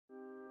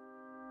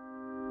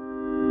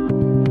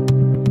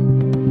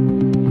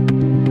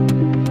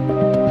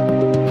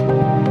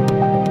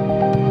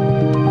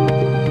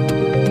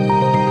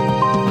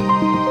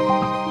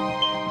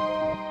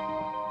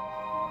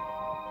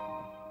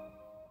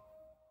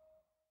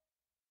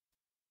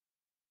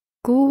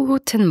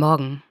Guten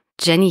Morgen,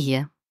 Jenny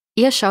hier.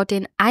 Ihr schaut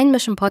den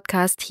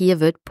Einmischen-Podcast, hier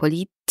wird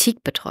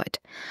Politik betreut.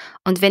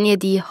 Und wenn ihr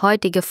die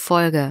heutige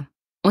Folge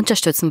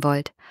unterstützen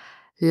wollt,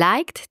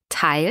 liked,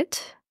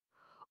 teilt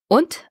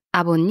und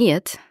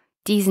abonniert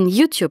diesen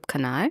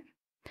YouTube-Kanal.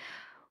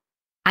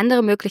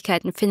 Andere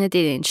Möglichkeiten findet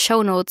ihr in den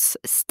Shownotes,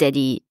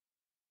 Steady,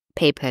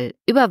 PayPal,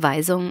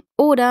 Überweisung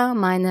oder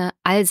meine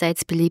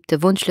allseits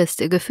beliebte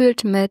Wunschliste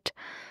gefüllt mit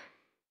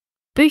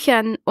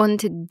Büchern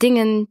und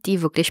Dingen,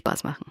 die wirklich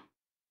Spaß machen.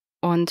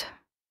 Und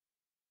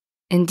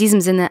in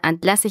diesem Sinne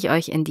entlasse ich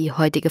euch in die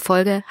heutige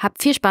Folge.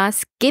 Habt viel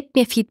Spaß, gebt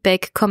mir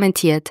Feedback,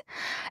 kommentiert.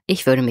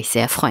 Ich würde mich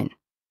sehr freuen.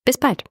 Bis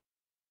bald.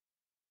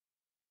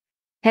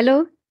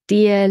 Hello,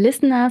 dear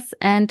listeners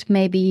and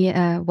maybe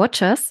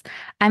watchers.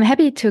 I'm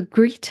happy to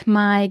greet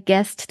my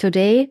guest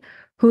today,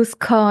 who's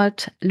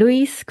called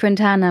Lluis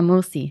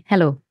Quintana-Murci.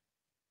 Hello.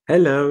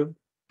 Hello.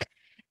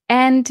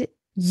 And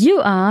you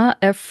are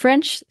a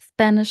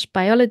French-Spanish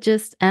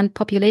biologist and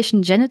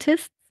population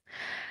genetist,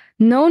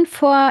 known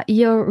for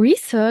your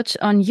research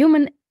on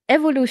human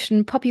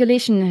evolution,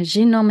 population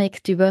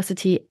genomic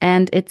diversity,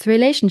 and its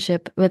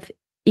relationship with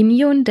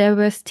immune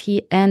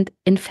diversity and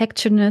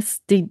infectious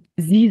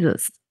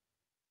diseases.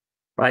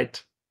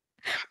 Right.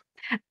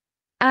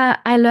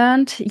 I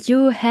learned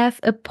you have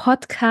a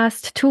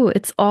podcast too.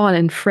 It's all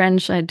in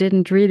French. I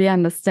didn't really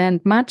understand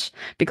much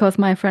because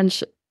my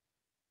French,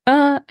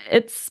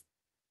 it's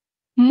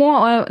more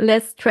or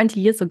less 20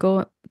 years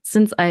ago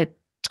since I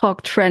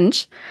talked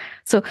French.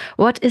 So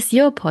what is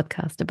your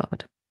podcast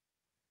about?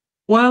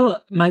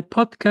 Well, my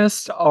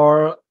podcasts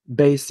are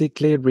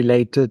basically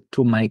related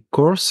to my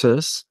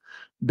courses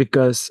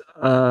because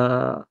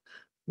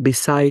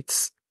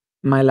besides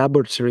my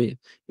laboratory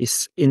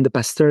is in the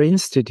Pasteur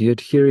Institute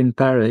here in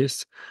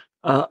Paris,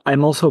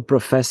 I'm also a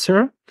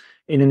professor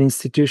in an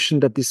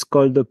institution that is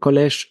called the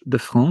Collège de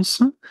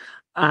France.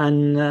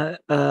 And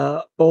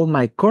all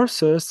my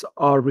courses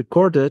are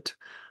recorded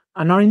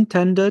and are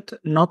intended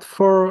not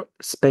for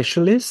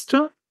specialists,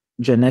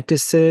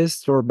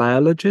 geneticists, or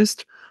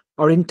biologists,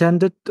 are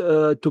intended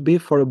to be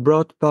for a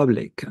broad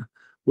public,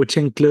 which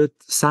include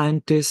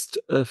scientists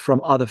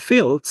from other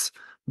fields,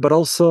 but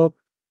also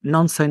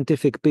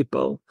non-scientific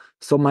people.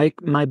 So my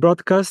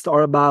broadcasts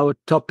are about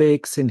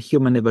topics in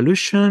human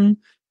evolution,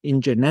 in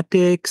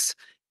genetics,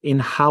 in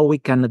how we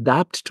can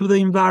adapt to the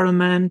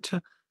environment,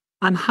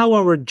 and how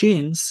our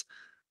genes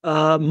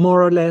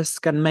more or less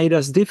can make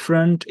us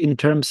different in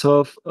terms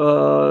of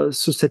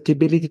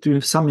susceptibility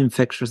to some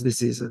infectious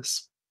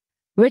diseases.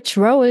 Which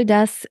role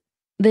does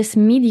this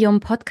medium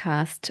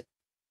podcast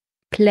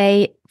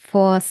play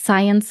for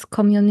science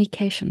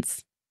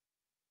communications?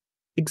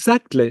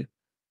 Exactly.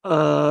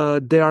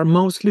 They are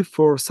mostly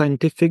for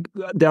scientific,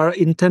 they are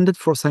intended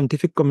for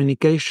scientific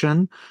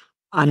communication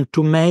and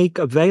to make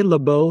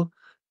available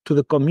to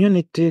the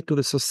community, to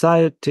the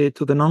society,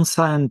 to the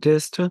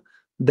non-scientist,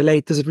 the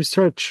latest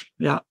research.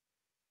 Yeah.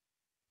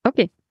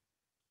 Okay.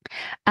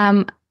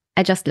 I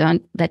just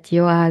learned that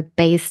you are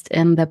based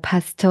in the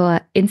Pasteur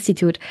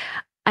Institute.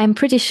 I'm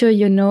pretty sure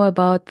you know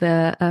about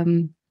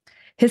the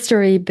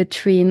history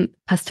between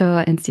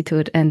Pasteur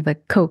Institute and the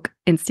Koch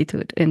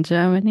Institute in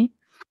Germany.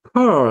 Of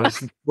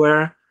course,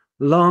 we're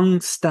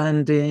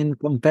long-standing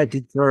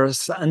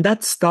competitors, and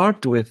that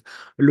started with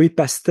Louis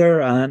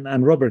Pasteur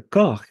and Robert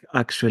Koch,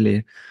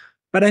 actually.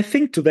 But I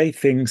think today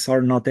things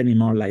are not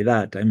anymore like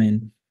that. I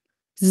mean,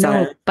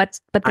 no, but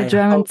the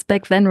Germans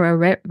back then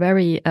were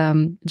very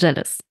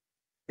jealous.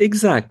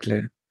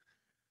 Exactly.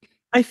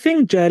 I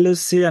think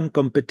jealousy and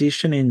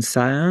competition in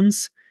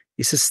science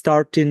is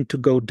starting to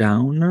go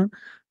down,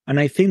 and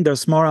I think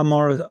there's more and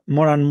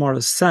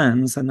more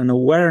sense and an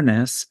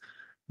awareness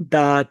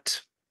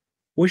that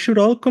we should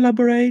all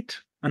collaborate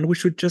and we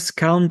should just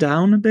calm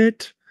down a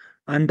bit,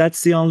 and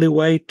that's the only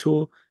way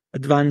to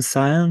advance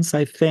science.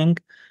 I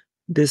think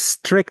this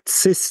strict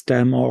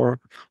system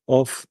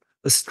of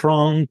a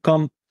strong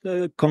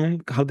a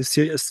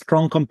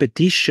strong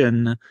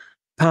competition,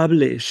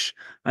 publish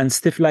and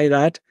stuff like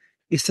that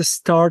is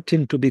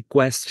starting to be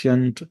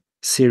questioned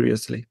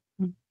seriously.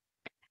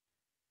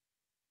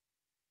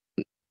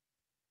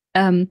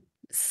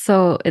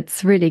 So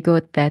it's really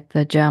good that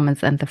the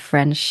Germans and the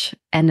French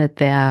ended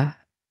their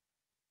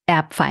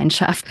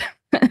Erbfeindschaft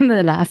in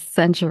the last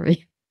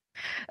century.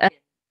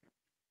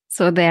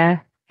 So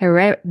their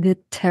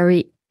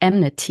hereditary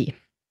enmity.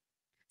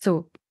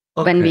 So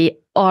when we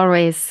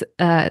always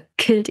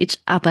killed each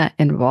other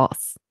in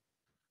wars.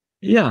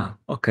 Yeah,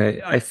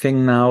 okay. I think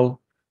now,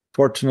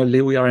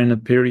 fortunately, we are in a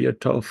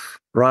period of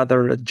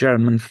rather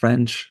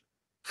German-French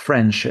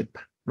friendship,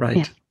 right?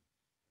 Yeah,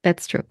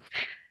 that's true.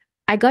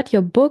 I got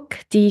your book,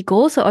 Die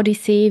große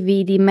Odyssee,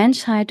 wie die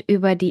Menschheit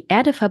über die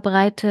Erde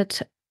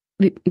verbreitet,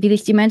 wie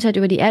sich die Menschheit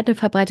über die Erde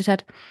verbreitet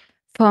hat,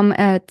 vom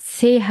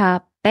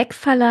CH Beck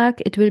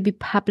Verlag. It will be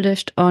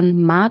published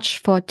on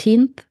March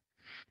 14th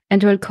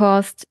and will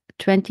cost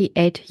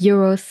 28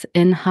 euros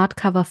in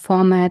hardcover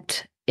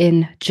format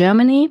in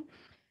Germany.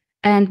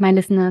 And my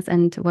listeners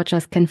and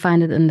watchers can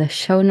find it in the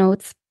show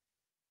notes.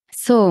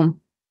 So,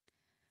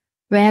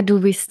 where do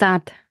we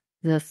start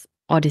this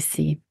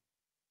Odyssey?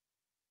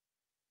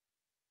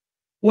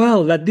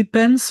 Well, that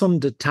depends on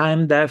the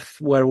time depth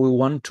where we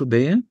want to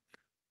be.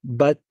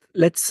 But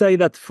let's say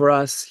that for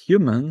us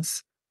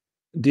humans,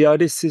 the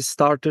Odyssey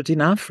started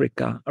in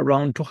Africa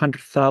around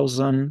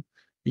 200,000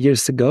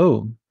 years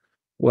ago,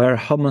 where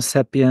Homo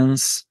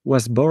sapiens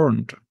was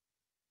born.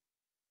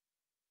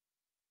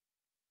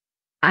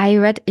 I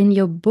read in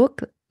your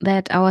book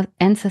that our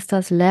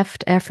ancestors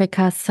left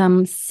Africa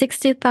some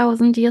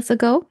 60,000 years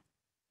ago.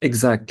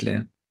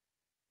 Exactly.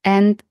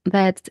 And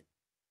that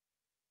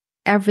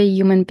every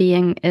human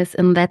being is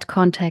in that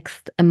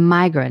context a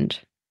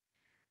migrant.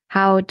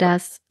 How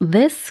does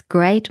this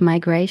great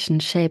migration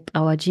shape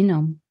our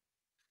genome?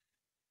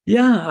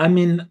 Yeah, I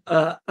mean,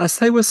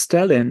 as I was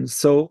telling,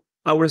 so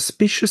our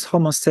species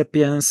Homo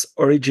sapiens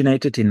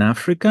originated in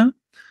Africa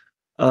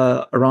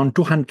around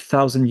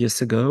 200,000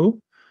 years ago.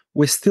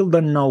 We still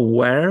don't know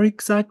where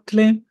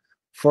exactly.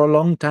 For a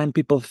long time,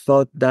 people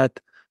thought that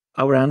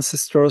our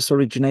ancestors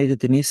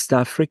originated in East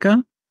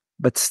Africa,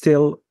 but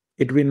still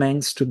it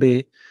remains to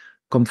be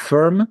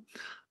confirmed.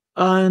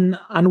 And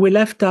we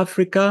left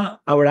Africa,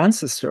 our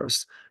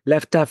ancestors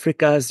left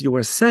Africa, as you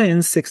were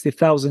saying,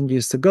 60,000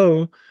 years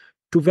ago,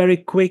 to very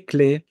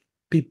quickly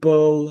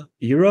people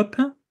Europe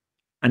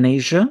and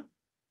Asia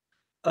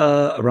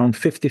around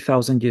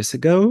 50,000 years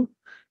ago.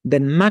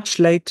 Then much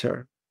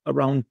later,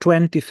 around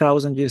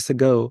 20,000 years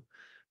ago,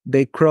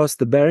 they crossed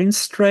the Bering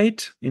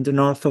Strait in the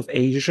north of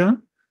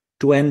Asia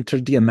to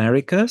enter the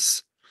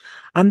Americas.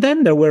 And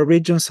then there were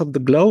regions of the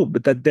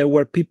globe that there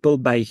were people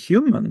by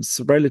humans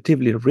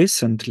relatively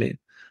recently,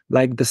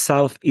 like the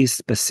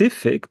Southeast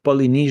Pacific,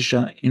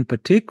 Polynesia in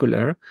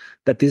particular,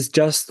 that is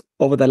just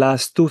over the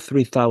last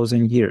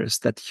 3,000 years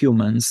that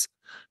humans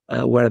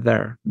were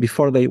there.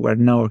 Before they were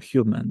no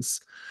humans.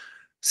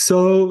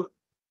 So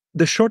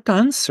the short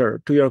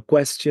answer to your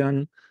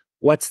question,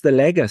 what's the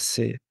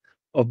legacy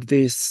of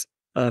this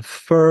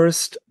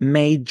first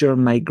major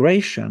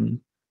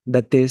migration?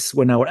 That is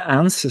when our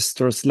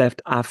ancestors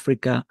left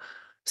Africa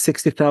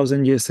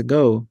 60,000 years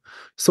ago.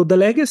 So the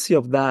legacy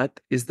of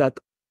that is that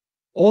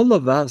all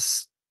of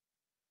us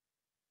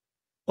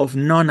of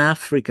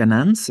non-African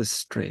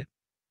ancestry,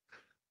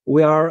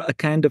 we are a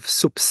kind of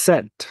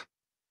subset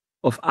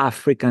of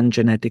African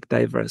genetic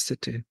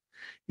diversity.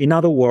 In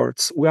other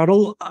words, we are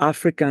all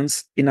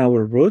Africans in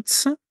our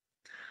roots.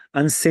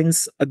 And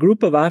since a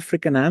group of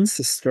African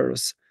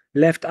ancestors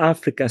left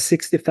Africa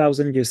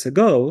 60,000 years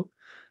ago,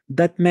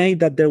 that made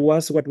that there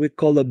was what we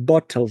call a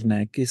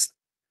bottleneck. Is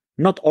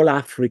not all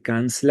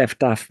Africans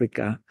left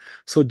Africa.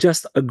 So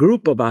just a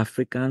group of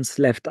Africans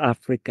left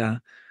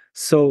Africa.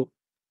 So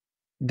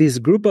this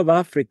group of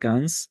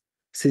Africans,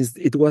 since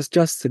it was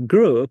just a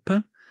group,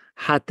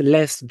 had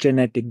less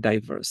genetic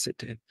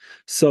diversity.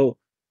 So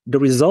the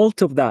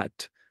result of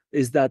that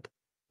is that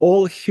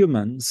all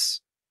humans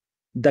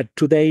that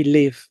today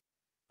live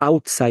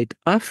outside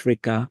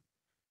Africa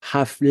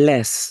have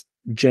less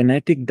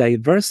genetic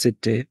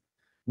diversity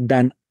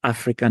than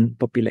African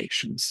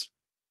populations.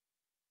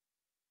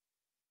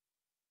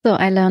 So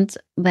I learned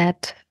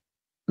that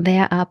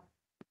there are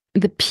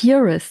the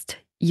purest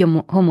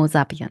Homo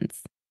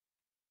sapiens.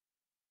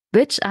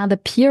 Which are the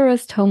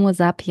purest Homo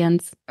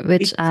sapiens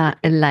which are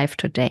alive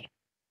today?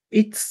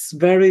 It's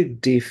very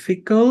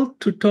difficult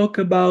to talk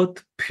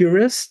about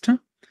purest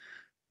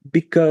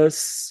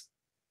because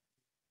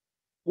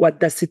what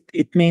does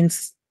it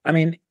means? I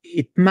mean,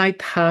 it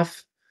might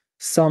have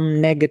some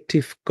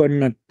negative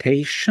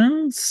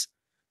connotations,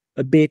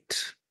 a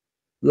bit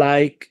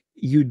like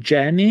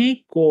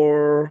eugenic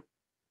or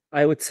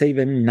I would say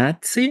even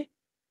Nazi.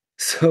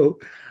 So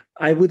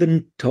I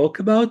wouldn't talk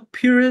about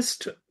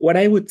purist. What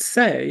I would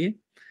say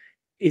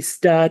is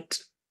that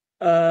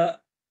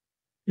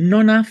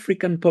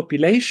non-African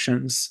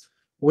populations,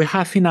 we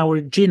have in our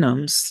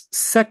genomes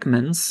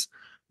segments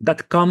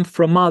that come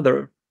from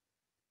other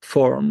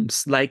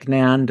forms like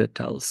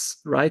Neanderthals,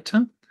 right?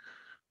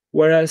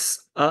 Whereas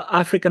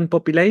African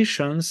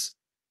populations,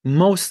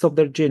 most of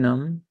their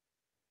genome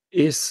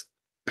is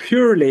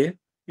purely,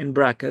 in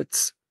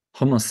brackets,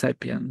 Homo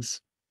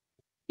sapiens.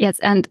 Yes,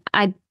 and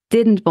I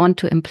didn't want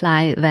to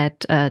imply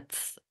that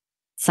it's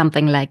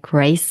something like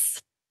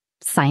race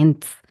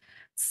science,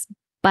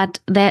 but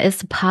there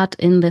is a part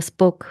in this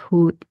book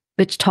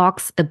which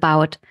talks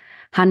about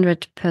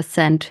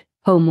 100%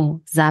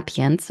 Homo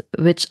sapiens,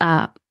 which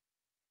are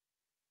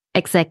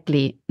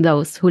exactly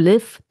those who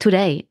live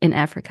today in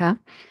Africa.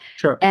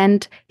 Sure.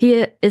 And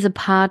here is a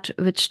part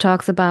which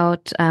talks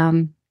about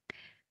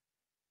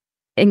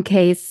in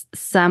case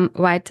some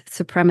white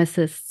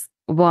supremacists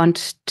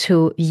want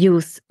to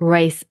use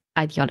race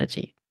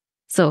ideology.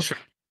 So Sure.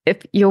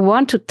 if you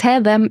want to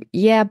tell them,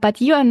 yeah, but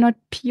you are not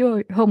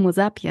pure Homo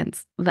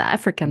sapiens, the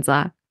Africans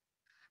are.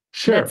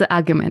 Sure. That's the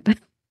argument.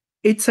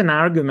 It's an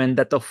argument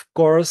that, of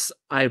course,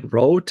 I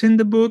wrote in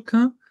the book.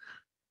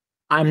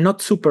 I'm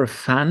not super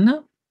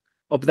fan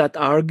of that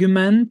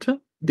argument,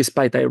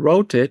 despite I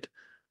wrote it,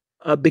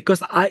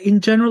 because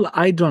in general,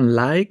 I don't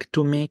like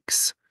to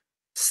mix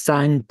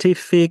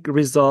scientific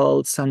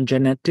results and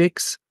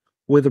genetics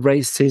with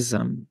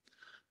racism.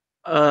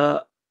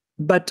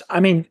 But I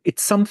mean,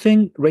 it's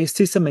something,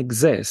 racism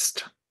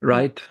exists,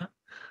 right?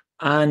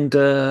 And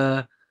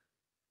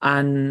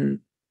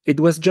it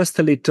was just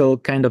a little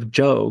kind of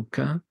joke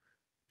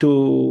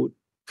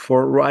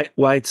for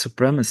white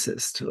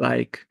supremacists,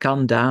 like,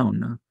 calm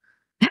down.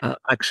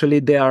 Actually,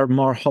 they are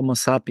more Homo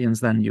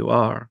sapiens than you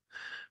are.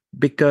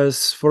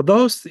 Because for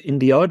those in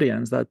the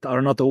audience that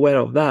are not aware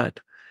of that,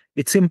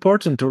 it's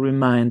important to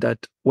remind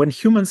that when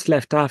humans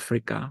left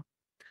Africa,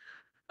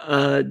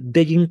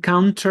 they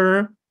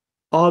encounter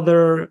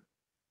other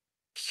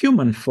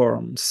human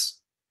forms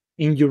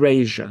in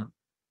Eurasia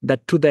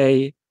that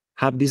today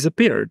have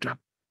disappeared,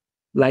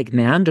 like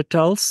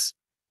Neanderthals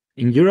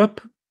in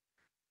Europe,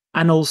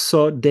 and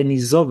also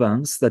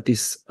Denisovans, that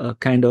is a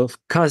kind of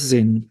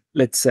cousin,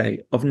 let's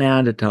say, of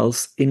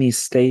Neanderthals in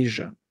East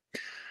Asia.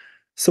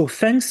 So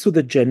thanks to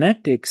the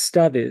genetic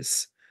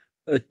studies,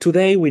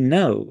 today we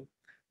know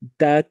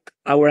that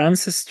our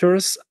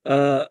ancestors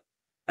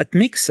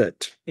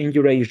admixed in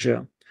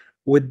Eurasia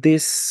with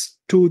these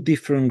two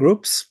different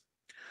groups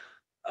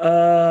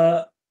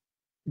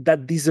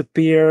that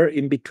disappear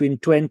in between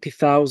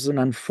 20,000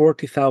 and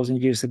 40,000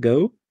 years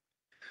ago.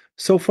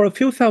 So for a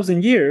few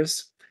thousand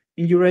years,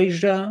 in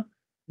Eurasia,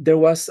 there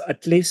was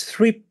at least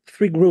three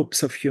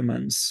groups of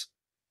humans: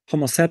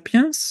 Homo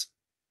sapiens,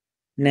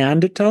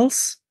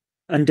 Neanderthals,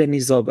 and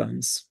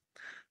Denisovans.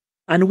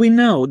 And we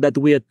know that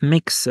we had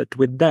mixed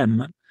with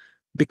them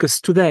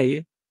because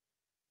today,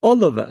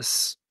 all of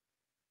us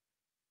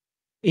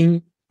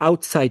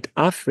outside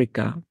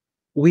Africa,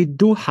 we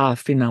do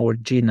have in our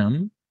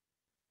genome,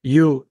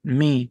 you,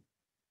 me,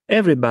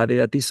 everybody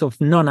that is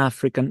of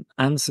non-African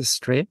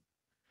ancestry,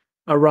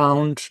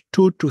 around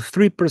 2 to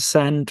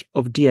 3%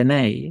 of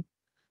DNA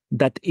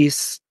that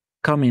is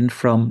coming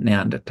from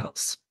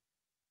Neanderthals.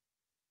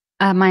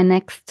 My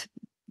next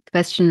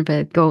question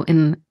will go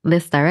in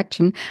this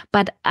direction,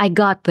 but I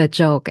got the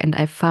joke and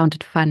I found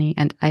it funny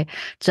and I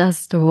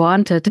just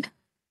wanted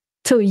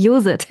to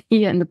use it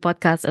here in the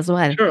podcast as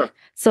well. Sure.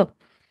 So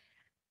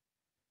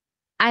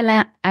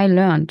I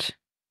learned,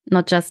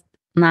 not just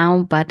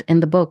now, but in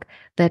the book,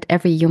 that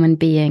every human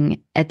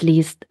being, at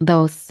least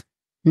those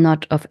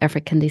not of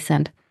African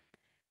descent,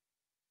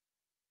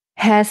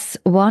 has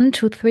 1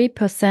 to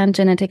 3%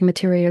 genetic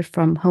material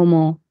from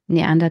Homo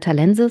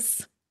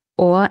neanderthalensis,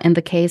 or in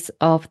the case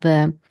of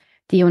the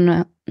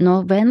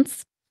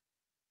Denisovans,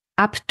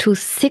 up to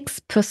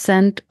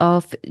 6%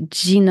 of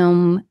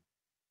genome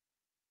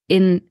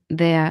in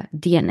their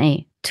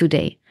DNA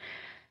today.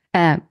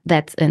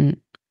 That's in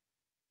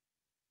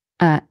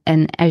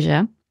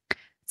Asia.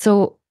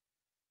 So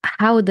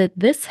how did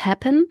this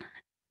happen?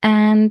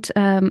 And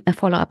a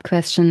follow-up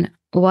question,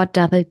 what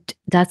does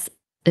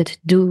it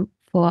do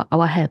for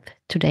our health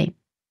today?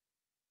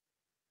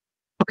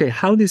 Okay,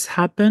 how this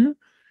happened?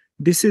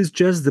 This is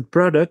just the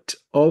product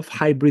of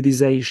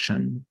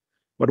hybridization,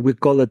 what we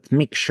call it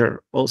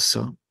mixture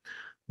also.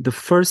 The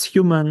first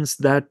humans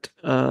that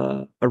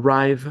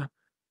arrive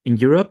in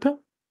Europe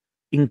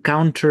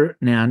encounter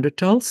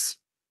Neanderthals.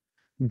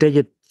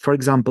 They, for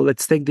example,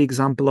 let's take the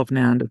example of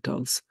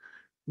Neanderthals.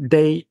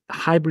 They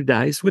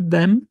hybridize with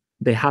them,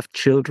 they have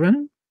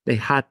children, they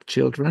had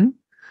children.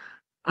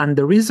 And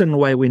the reason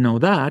why we know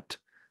that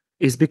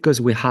is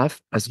because we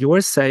have, as you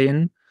were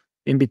saying,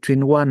 in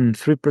between 1 and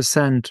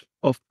 3%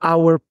 of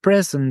our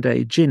present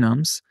day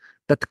genomes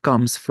that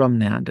comes from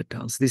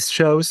Neanderthals. This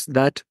shows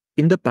that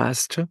in the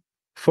past,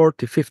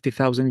 40,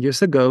 50,000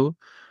 years ago,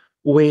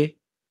 we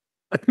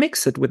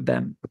admixed with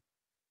them.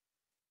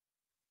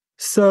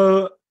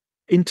 So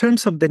in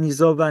terms of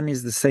Denisovan,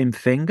 is the same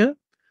thing.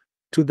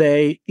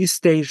 Today,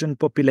 East Asian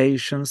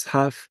populations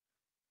have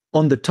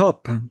on the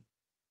top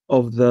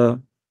of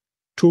the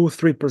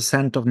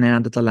 2-3% of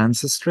Neanderthal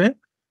ancestry.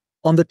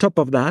 On the top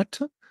of that,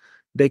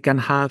 they can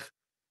have,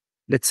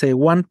 let's say,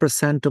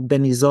 1% of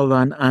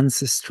Denisovan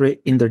ancestry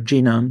in their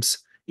genomes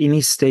in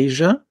East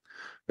Asia.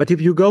 But if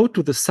you go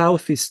to the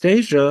Southeast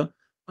Asia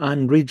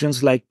and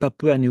regions like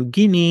Papua New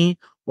Guinea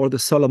or the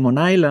Solomon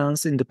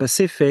Islands in the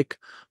Pacific,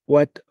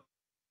 what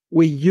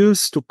we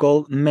used to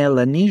call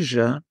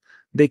Melanesia,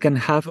 they can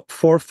have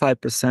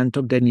 4-5%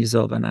 of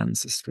Denisovan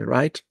ancestry,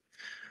 right?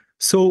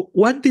 So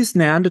what this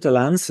Neanderthal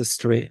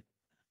ancestry,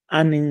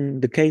 and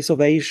in the case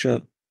of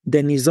Asia,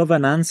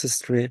 Denisovan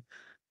ancestry,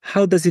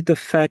 how does it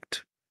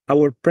affect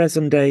our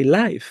present-day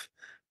life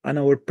and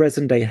our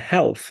present-day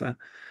health?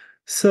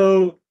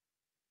 So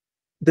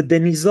the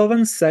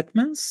Denisovan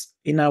segments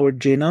in our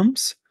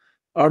genomes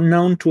are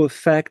known to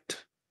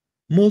affect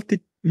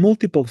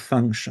multiple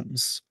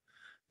functions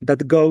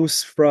that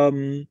goes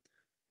from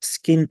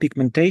skin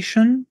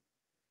pigmentation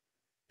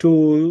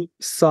to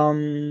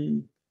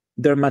some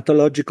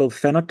dermatological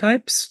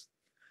phenotypes,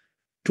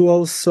 to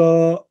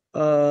also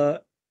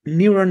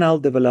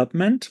neuronal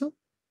development,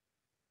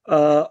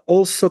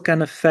 also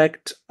can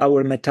affect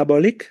our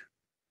metabolic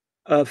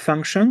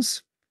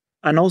functions,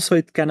 and also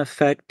it can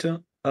affect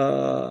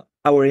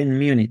our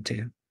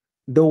immunity,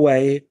 the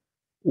way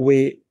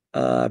we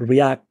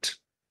react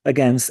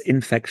against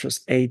infectious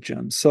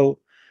agents. So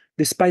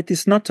despite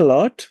this not a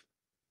lot,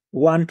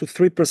 1 to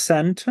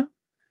 3%,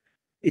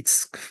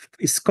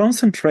 is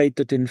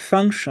concentrated in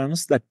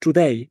functions that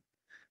today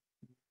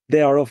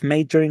they are of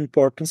major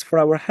importance for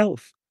our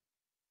health.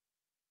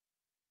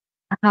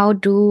 How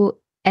do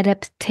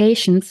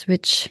adaptations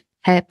which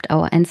helped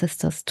our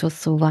ancestors to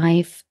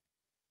survive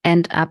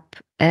end up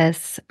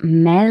as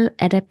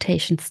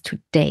maladaptations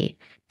today?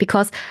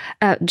 Because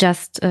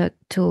just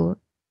to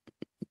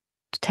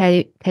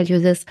tell you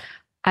this,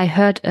 I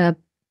heard a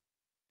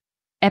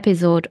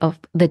episode of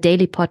the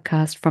Daily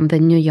Podcast from the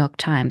New York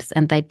Times,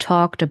 and they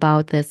talked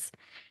about this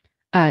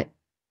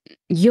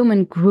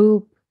human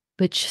group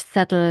which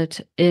settled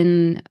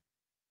in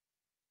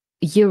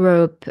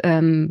Europe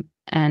and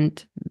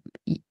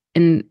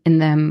in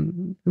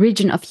the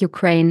region of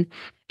Ukraine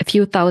a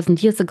few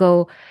thousand years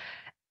ago.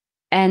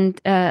 And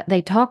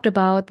they talked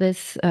about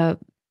this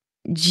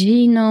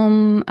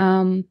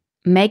genome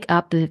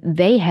makeup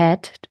they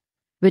had,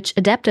 which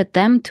adapted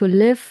them to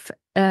live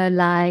in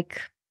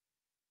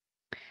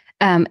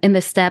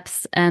the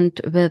steppes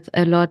and with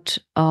a lot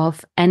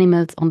of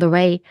animals on the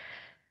way.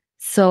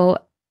 So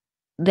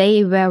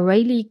they were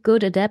really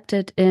good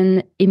adapted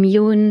in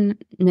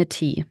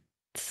immunity.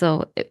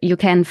 So you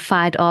can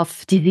fight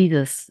off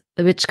diseases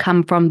which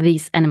come from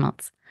these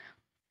animals.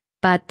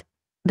 But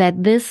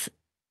that this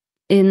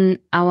in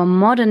our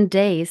modern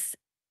days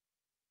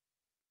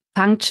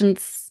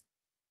functions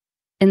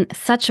in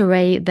such a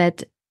way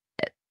that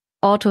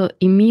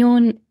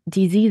autoimmune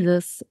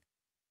diseases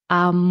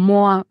are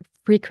more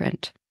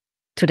frequent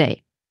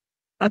today.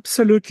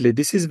 Absolutely.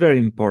 This is very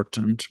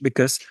important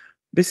because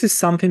this is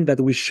something that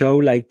we show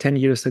like 10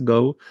 years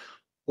ago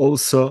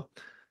also,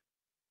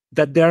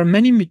 that there are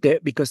many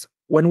because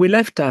when we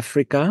left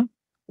Africa,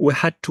 we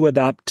had to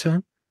adapt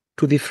to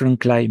different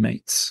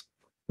climates.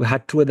 We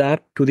had to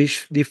adapt to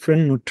these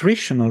different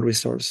nutritional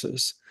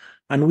resources,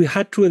 and we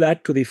had to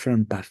adapt to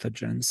different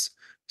pathogens.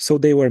 So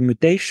they were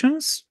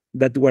mutations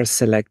that were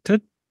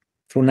selected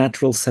through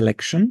natural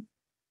selection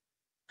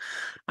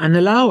and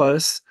allow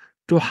us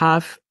to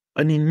have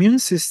an immune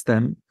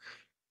system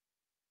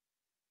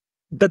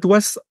that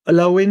was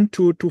allowing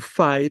to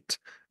fight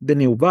the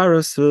new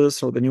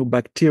viruses or the new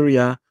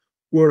bacteria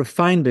we were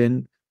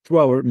finding through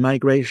our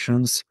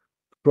migrations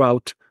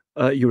throughout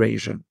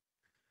Eurasia.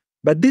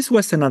 But this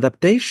was an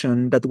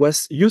adaptation that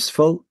was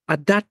useful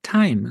at that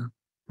time,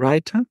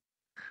 right?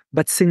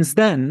 But since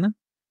then,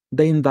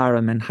 the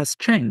environment has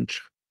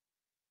changed.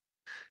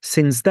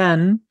 Since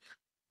then,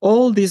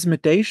 all these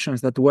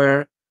mutations that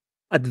were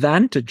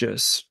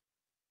advantages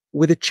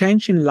with the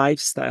change in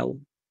lifestyle,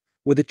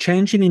 with the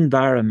change in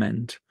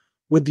environment,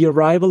 with the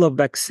arrival of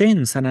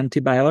vaccines and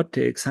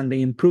antibiotics and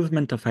the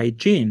improvement of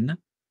hygiene,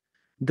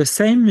 the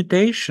same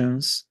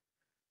mutations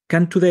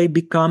can today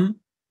become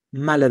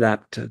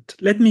maladapted.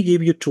 Let me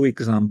give you two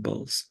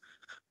examples.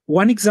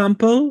 One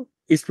example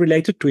is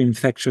related to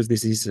infectious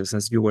diseases,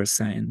 as you were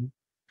saying.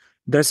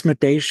 There's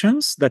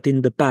mutations that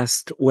in the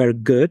past were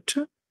good,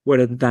 were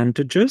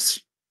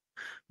advantageous,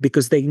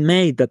 because they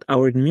made that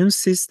our immune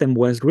system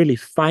was really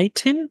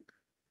fighting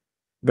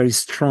very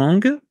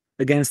strong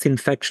against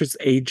infectious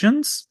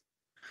agents.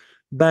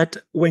 But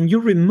when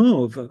you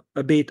remove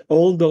a bit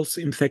all those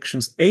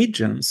infectious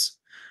agents,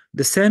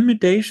 the same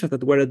mutations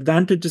that were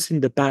advantages in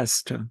the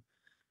past,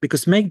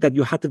 because make that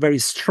you had a very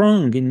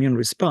strong immune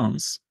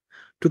response,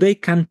 today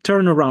can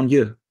turn around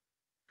you.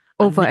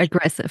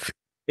 Over-aggressive.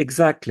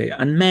 Exactly.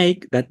 And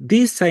make that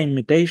these same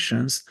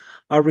mutations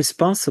are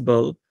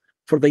responsible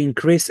for the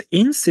increased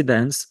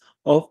incidence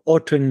of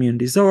autoimmune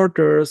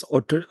disorders,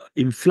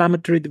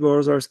 inflammatory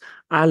disorders,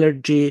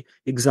 allergy,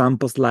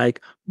 examples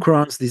like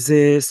Crohn's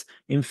disease,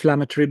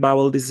 inflammatory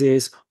bowel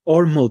disease,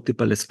 or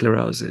multiple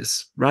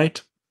sclerosis,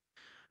 right?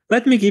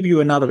 Let me give you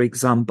another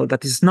example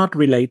that is not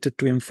related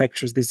to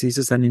infectious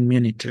diseases and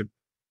immunity.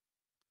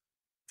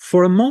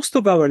 For most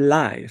of our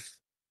life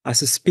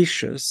as a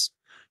species,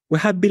 we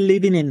have been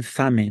living in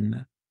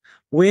famine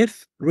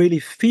with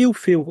really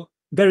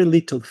very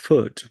little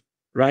food,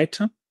 right?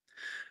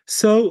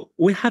 So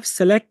we have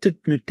selected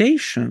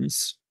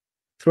mutations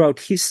throughout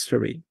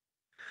history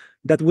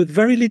that with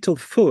very little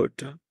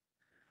food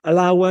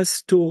allow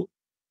us to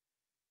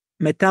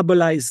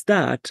metabolize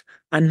that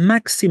and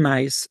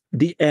maximize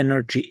the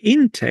energy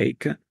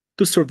intake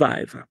to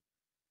survive.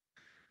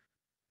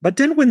 But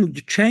then when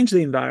you change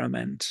the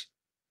environment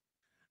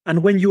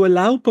and when you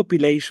allow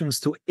populations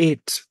to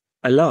eat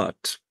a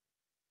lot,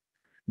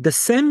 the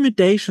same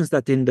mutations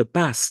that in the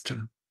past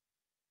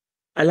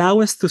allow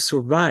us to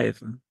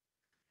survive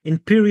in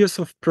periods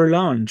of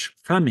prolonged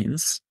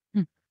famines,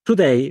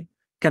 today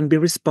can be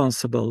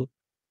responsible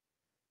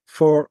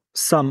for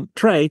some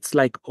traits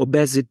like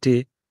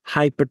obesity,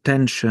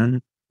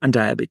 hypertension, and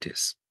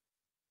diabetes.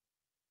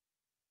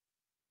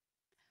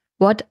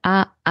 What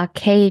are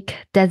archaic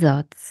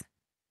deserts?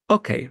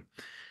 Okay.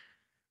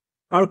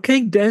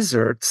 Archaic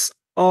deserts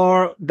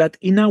are that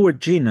in our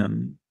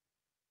genome,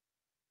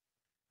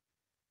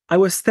 I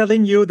was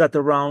telling you that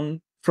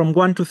around from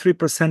 1 to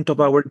 3% of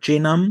our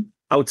genome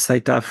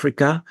outside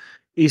Africa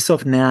is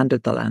of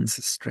Neanderthal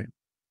ancestry.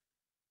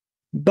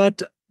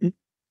 But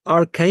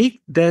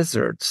archaic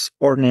deserts,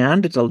 or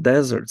Neanderthal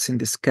deserts in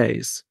this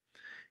case,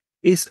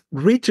 is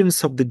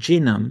regions of the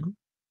genome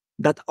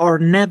that are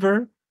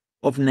never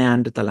of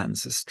Neanderthal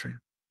ancestry.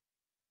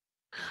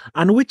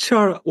 And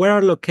where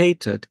are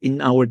located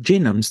in our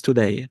genomes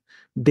today,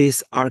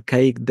 these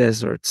archaic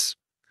deserts?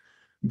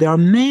 They are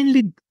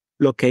mainly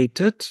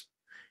located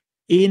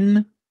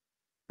in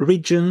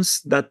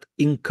regions that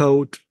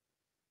encode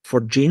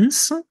for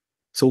genes,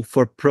 so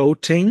for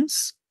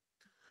proteins,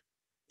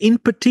 in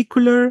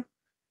particular,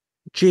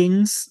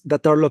 genes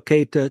that are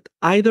located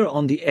either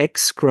on the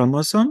X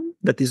chromosome,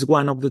 that is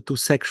one of the two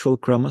sexual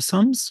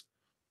chromosomes,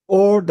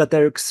 or that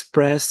are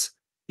expressed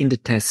in the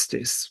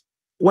testes.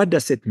 What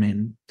does it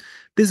mean?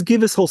 This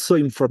gives us also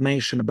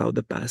information about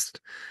the past.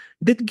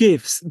 This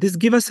gives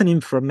us an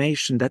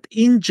information that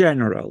in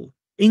general,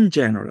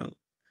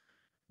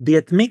 the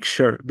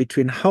admixture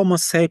between Homo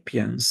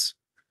sapiens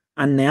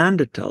and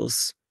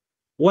Neanderthals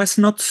was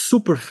not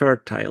super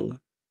fertile,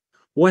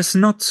 was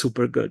not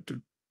super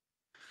good.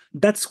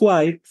 That's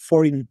why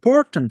for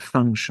important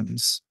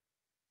functions,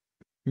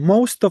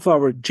 most of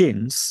our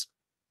genes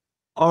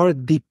are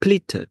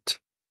depleted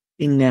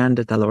in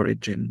Neanderthal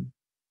origin.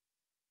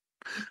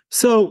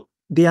 So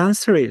the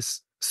answer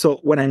is, so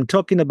when I'm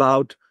talking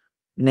about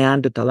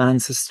Neanderthal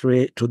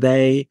ancestry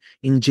today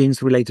in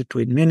genes related to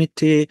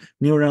immunity,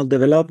 neural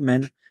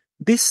development,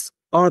 these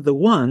are the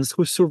ones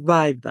who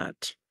survived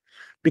that.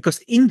 Because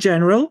in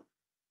general,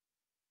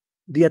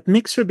 the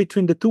admixture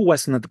between the two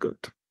was not good.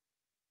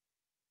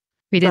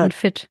 We didn't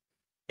fit.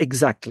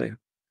 Exactly.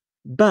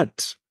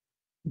 But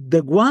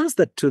the ones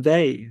that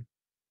today,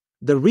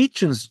 the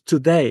regions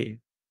today,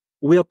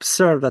 we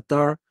observe that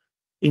are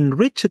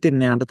enriched in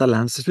Neanderthal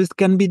ancestries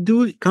can be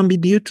due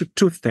to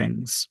two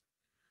things.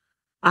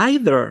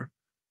 Either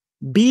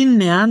being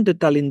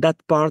Neanderthal in that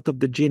part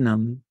of the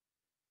genome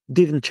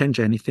didn't change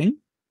anything,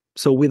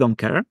 so we don't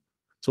care.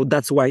 So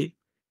that's why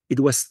it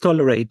was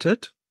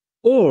tolerated,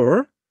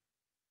 or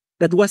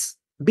that was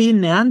being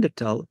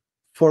Neanderthal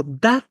for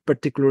that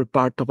particular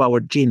part of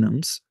our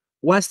genomes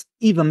was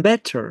even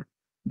better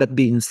than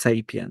being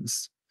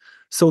sapiens.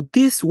 So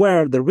these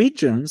were the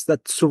regions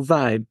that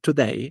survived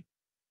today,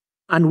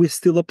 and we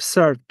still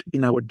observed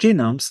in our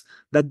genomes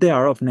that they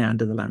are of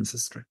Neanderthal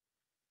ancestry.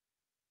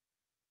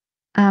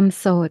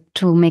 So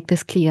to make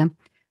this clear,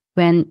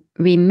 when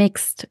we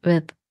mixed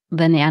with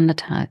the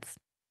Neanderthals,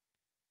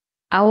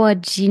 our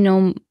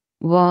genome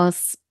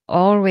was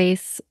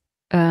always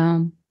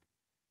on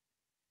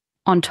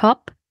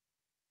top,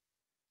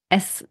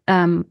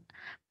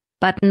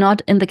 but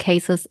not in the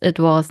cases it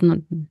was not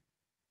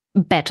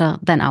better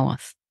than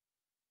ours.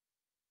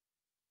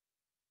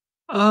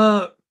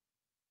 I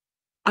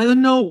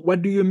don't know.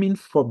 What do you mean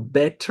for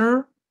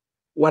better?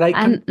 What I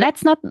can...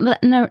 that's not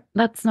the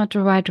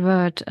right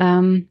word.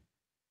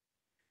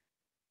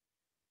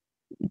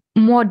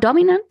 More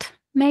dominant,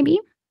 maybe.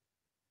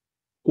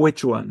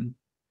 Which one?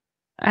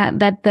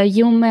 That the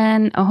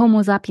human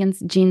Homo sapiens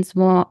genes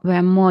were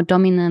more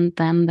dominant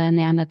than the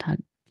Neanderthal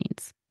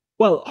genes.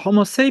 Well,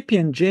 Homo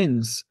sapien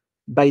genes,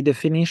 by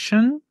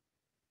definition,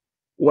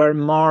 were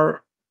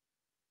more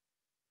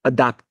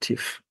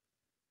adaptive,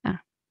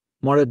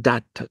 more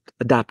adapted.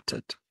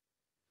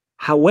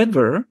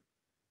 However,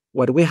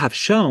 what we have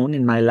shown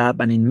in my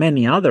lab and in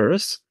many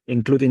others,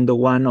 including the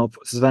one of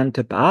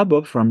Svante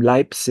Pääbo from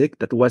Leipzig,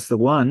 that was the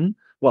one,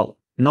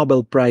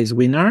 Nobel Prize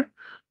winner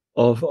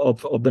of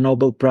the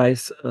Nobel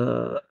Prize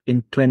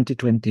in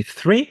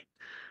 2023,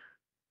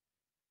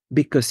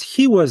 because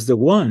he was the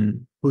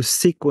one who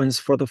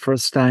sequenced for the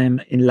first time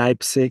in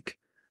Leipzig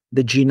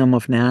the genome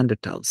of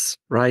Neanderthals,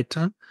 right?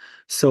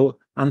 So,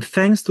 and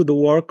thanks to the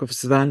work of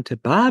Svante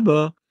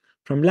Pääbo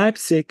from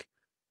Leipzig,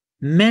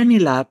 many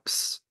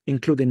labs,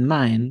 including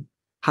mine,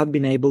 have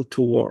been able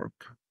to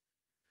work.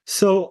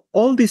 So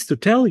all this to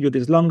tell you,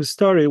 this long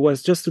story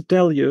was just to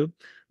tell you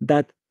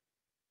that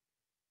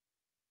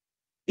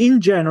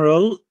in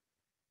general,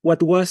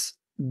 what was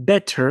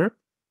better,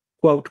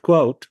 quote,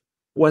 quote,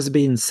 was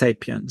being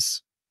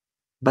sapiens.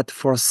 But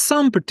for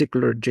some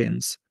particular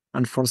genes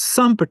and for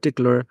some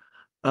particular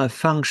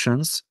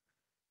functions,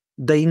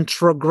 the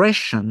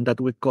introgression that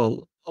we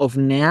call of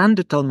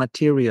Neanderthal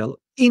material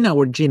in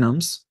our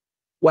genomes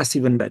was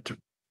even better.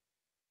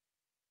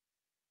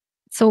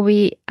 So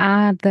we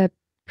are the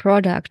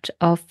product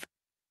of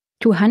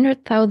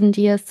 200,000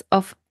 years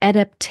of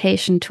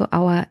adaptation to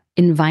our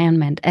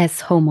environment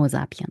as Homo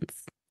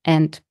sapiens.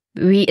 And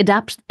we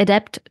adapt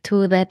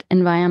to that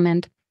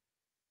environment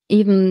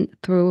even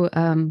through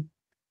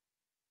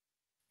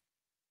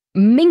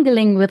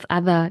mingling with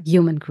other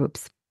human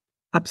groups.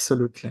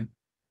 Absolutely.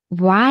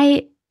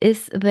 Why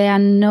is there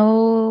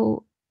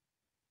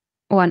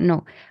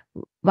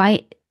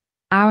why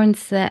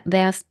aren't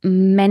there's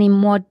many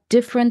more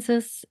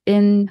differences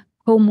in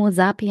Homo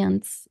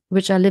sapiens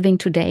which are living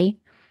today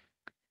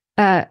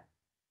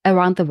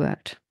around the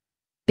world?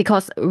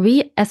 Because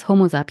we as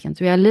Homo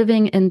sapiens, we are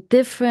living in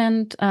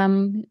different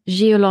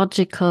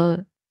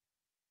geological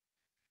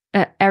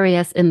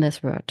areas in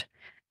this world.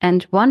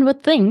 And one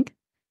would think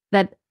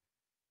that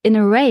in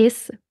a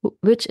race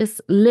which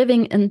is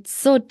living in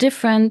so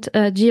different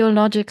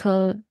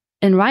geological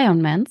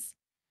environments,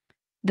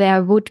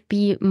 there would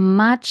be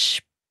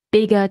much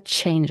bigger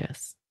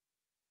changes.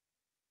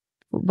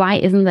 Why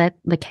isn't that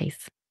the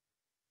case?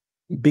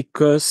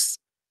 Because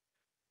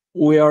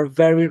we are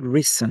very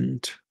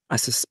recent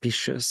as a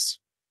species.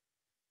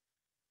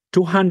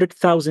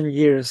 200,000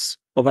 years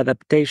of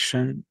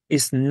adaptation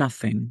is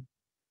nothing.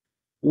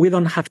 We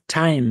don't have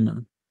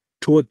time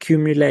to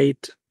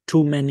accumulate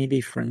too many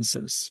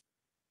differences.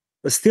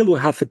 But still, we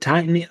have a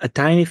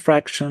tiny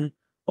fraction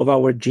of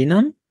our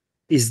genome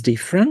is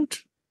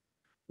different.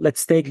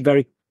 Let's take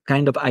very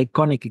kind of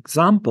iconic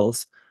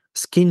examples.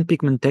 Skin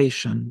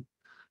pigmentation.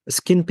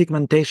 Skin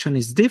pigmentation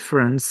is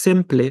different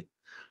simply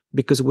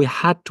because we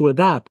had to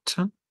adapt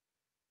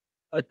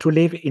to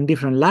live in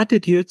different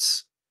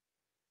latitudes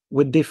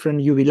with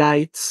different UV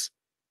lights.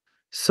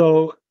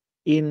 So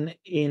in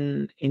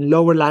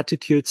lower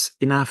latitudes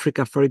in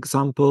Africa, for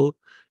example,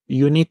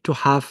 you need to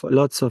have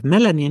lots of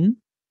melanin,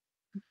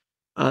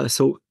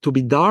 so to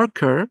be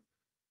darker,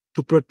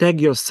 to protect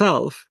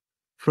yourself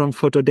from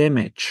photo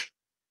damage.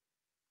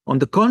 On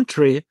the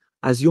contrary,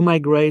 as you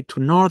migrate to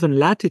northern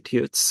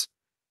latitudes,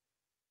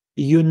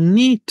 you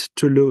need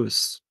to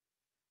lose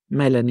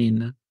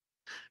melanin,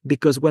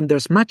 because when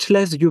there's much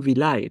less UV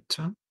light,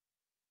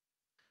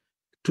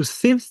 to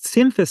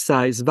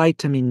synthesize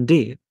vitamin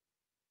D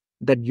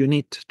that you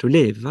need to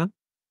live,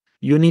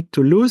 you need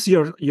to lose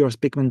your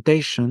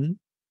pigmentation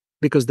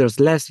because there's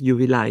less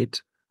UV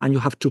light, and you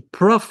have to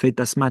profit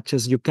as much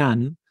as you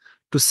can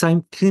to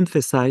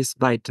synthesize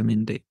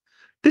vitamin D.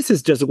 This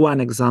is just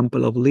one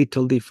example of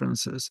little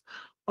differences.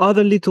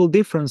 Other little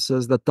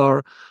differences that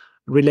are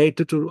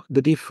related to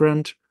the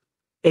different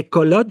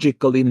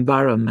ecological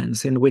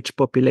environments in which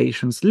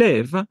populations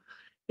live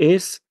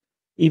is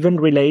even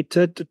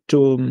related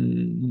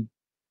to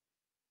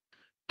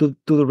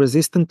the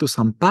resistance to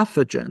some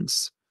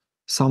pathogens,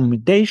 some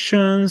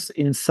mutations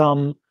in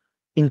some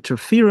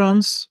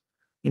interferons.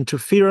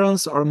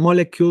 Interferons are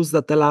molecules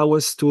that allow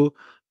us to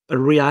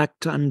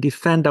react and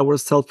defend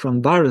ourselves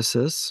from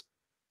viruses,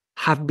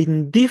 have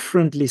been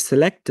differently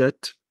selected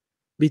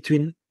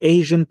between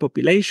Asian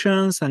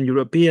populations and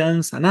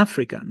Europeans and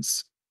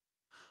Africans.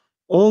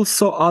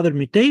 Also, other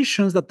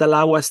mutations that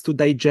allow us to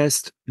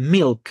digest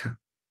milk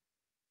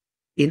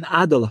in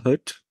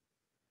adulthood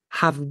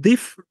have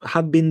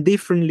been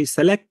differently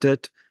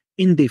selected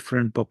in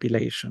different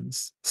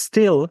populations.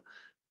 Still,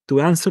 to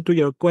answer to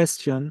your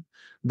question,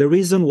 the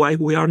reason why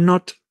we are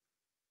not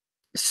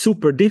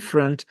super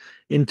different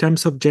in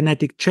terms of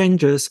genetic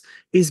changes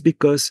is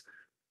because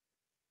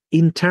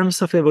in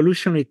terms of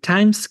evolutionary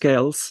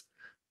timescales,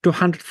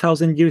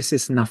 200,000 years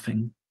is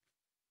nothing.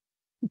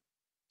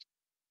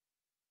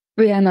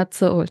 We are not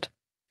so old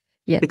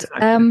yet.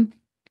 Exactly.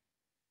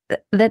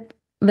 That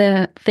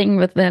the thing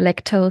with the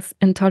lactose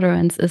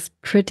intolerance is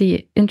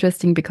pretty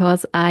interesting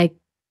because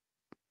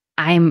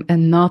I'm a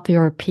North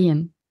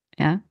European.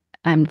 Yeah,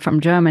 I'm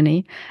from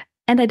Germany,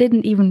 and I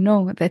didn't even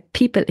know that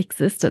people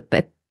existed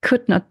that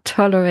could not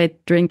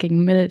tolerate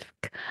drinking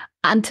milk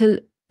until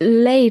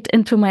late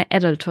into my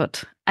adulthood.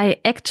 I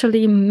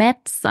actually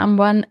met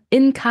someone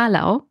in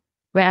Carlau,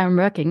 where I'm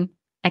working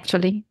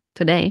actually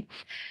today,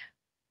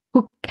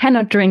 who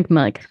cannot drink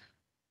milk.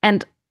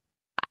 And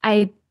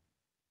I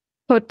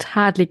could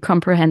hardly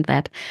comprehend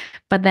that.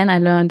 But then I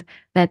learned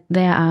that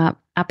there are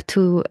up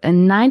to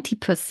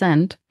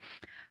 90%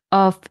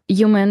 of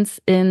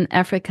humans in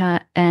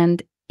Africa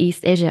and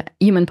East Asia,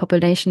 human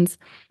populations,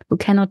 who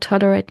cannot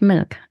tolerate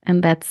milk.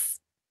 And that's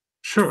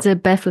still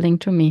baffling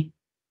to me.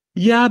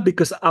 Yeah,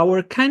 because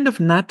our kind of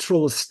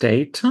natural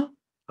state,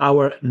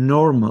 our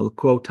normal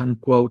quote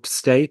unquote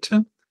state,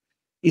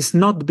 is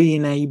not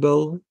being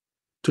able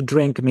to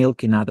drink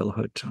milk in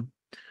adulthood.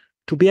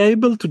 To be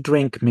able to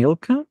drink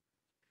milk,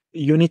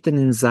 you need an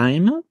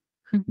enzyme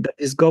that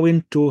is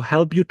going to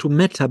help you to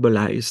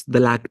metabolize the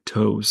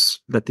lactose,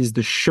 that is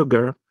the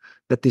sugar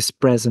that is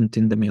present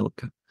in the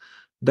milk.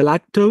 The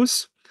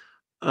lactose,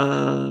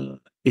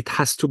 it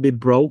has to be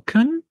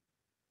broken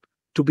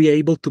to be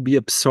able to be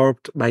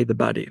absorbed by the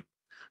body.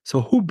 So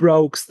who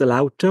breaks the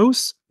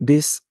lactose?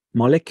 This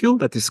molecule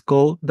that is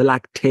called the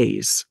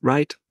lactase,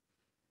 right?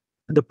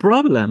 The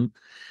problem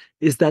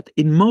is that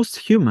in most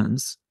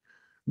humans,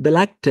 the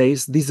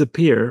lactase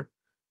disappear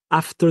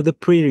after the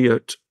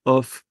period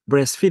of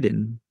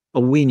breastfeeding,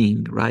 of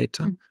weaning, right?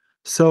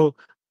 So,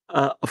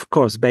 of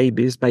course,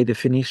 babies, by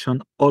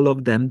definition, all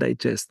of them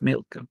digest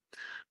milk.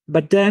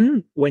 But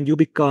then when you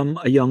become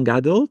a young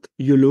adult,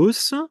 you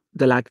lose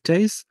the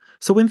lactase.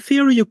 So in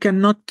theory, you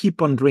cannot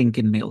keep on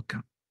drinking milk.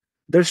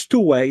 There's two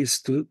ways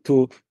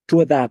to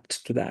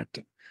adapt to that.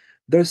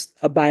 There's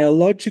a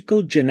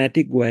biological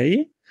genetic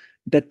way,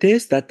 that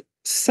is that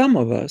some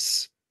of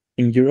us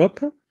in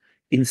Europe,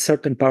 in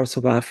certain parts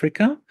of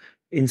Africa,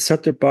 in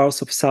certain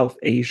parts of South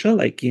Asia,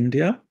 like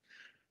India,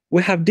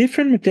 we have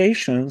different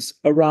mutations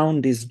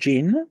around this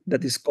gene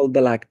that is called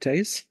the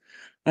lactase.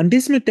 And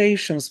these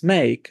mutations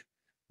make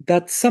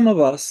that some of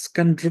us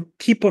can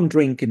keep on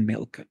drinking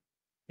milk.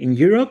 In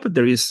Europe,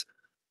 there is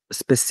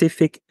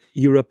specific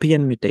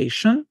European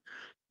mutation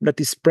that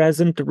is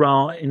present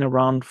in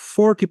around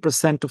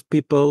 40% of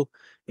people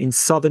in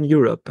Southern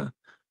Europe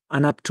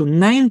and up to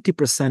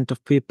 90%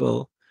 of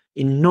people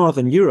in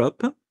Northern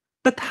Europe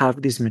that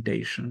have this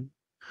mutation.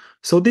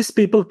 So these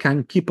people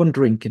can keep on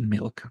drinking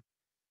milk.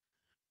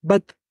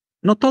 But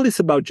not all is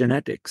about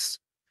genetics.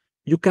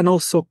 You can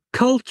also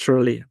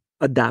culturally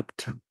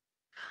adapt,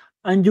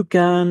 and you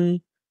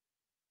can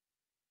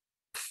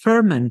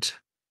ferment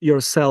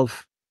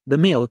yourself the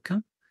milk,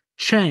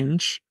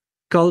 change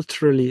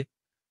culturally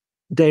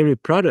dairy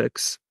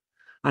products,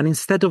 and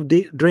instead of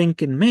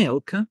drinking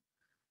milk,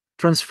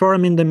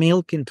 transforming the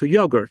milk into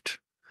yogurt,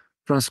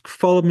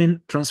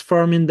 transforming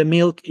the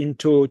milk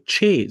into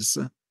cheese.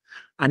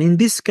 And in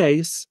this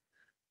case,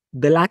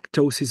 the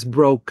lactose is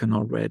broken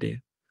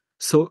already.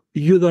 So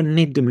you don't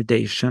need the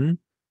mutation,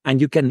 and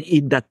you can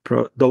eat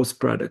those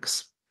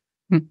products.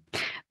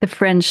 The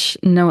French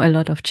know a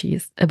lot of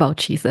about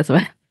cheese as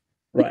well.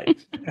 Right.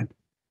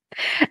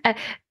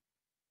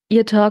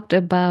 You talked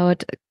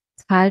about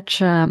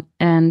culture,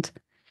 and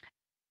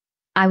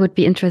I would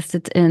be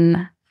interested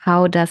in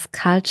how does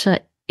culture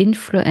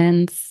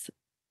influence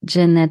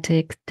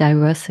genetic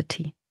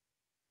diversity?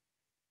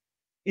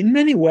 In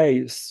many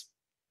ways.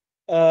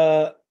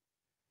 I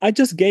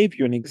just gave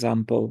you an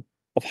example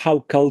of how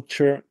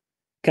culture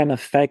can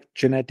affect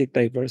genetic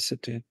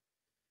diversity,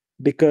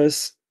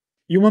 because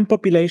human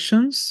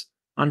populations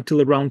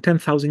until around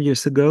 10,000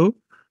 years ago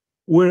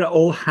were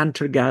all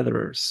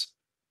hunter-gatherers.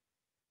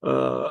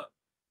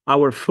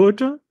 Our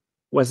food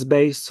was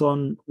based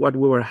on what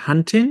we were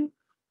hunting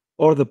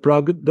or the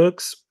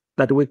products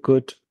that we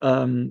could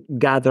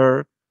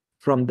gather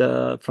from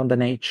the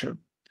nature.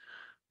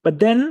 But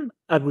then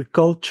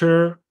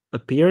agriculture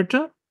appeared,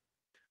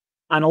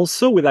 and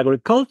also with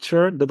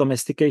agriculture, the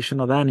domestication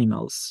of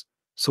animals.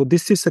 So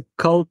this is a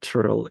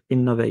cultural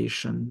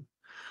innovation.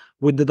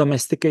 With the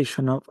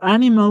domestication of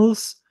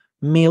animals,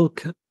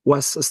 milk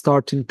was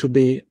starting to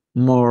be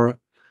more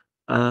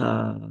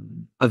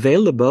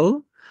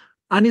available.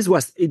 And it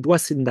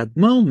was in that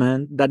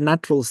moment that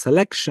natural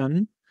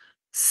selection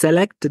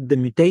selected the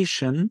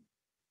mutation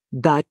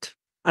that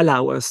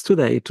allow us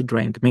today to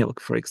drink milk,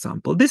 for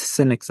example. This is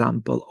an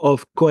example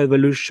of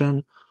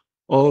coevolution,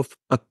 of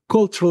a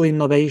cultural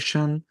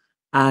innovation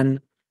and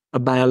a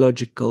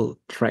biological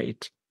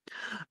trait.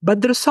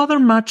 But there's other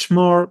much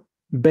more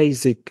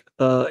basic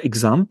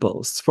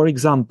examples. For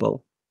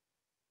example,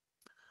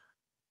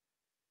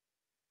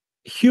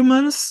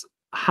 humans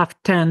have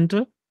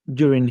tended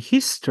during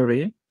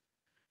history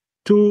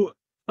to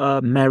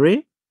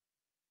marry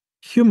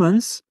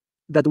humans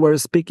that were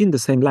speaking the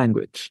same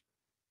language,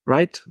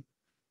 right?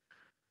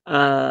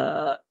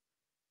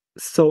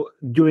 So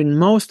during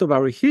most of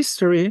our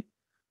history,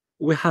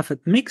 we have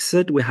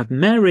mixed, we have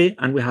married,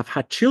 and we have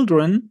had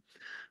children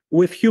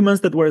with humans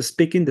that were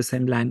speaking the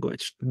same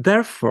language.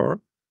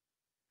 Therefore,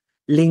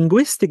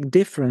 linguistic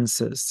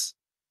differences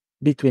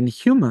between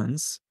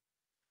humans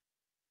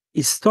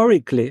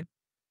historically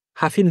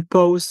have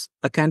imposed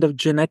a kind of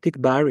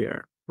genetic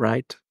barrier,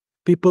 right?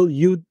 People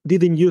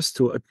didn't used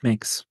to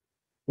mix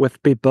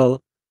with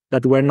people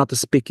that were not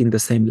speaking the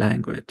same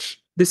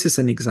language. This is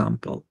an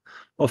example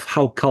of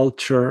how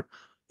culture,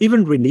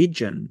 even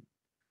religion,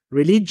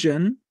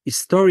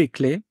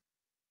 historically,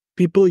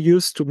 people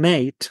used to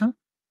mate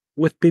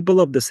with people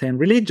of the same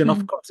religion.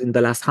 Of course, in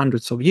the last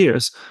hundreds of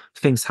years,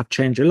 things have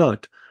changed a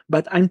lot.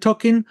 But I'm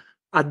talking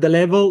at the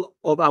level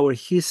of our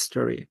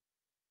history.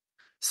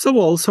 So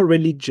also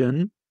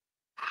religion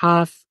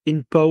have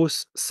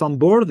imposed some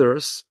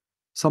borders,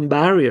 some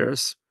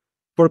barriers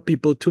for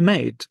people to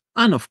mate.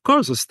 And of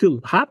course, it still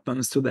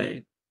happens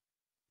today.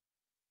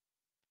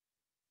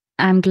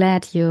 I'm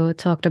glad you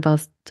talked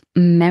about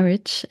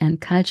marriage and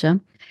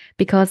culture,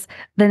 because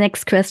the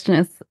next question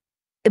is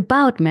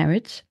about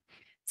marriage.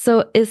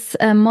 So is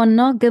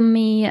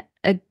monogamy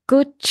a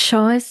good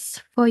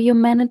choice for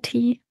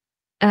humanity?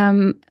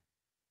 If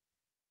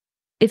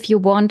you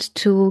want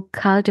to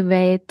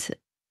cultivate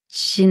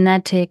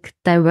genetic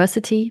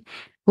diversity,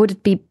 would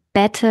it be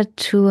better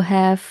to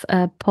have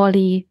a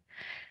polyamorous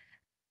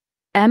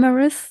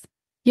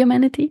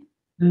humanity?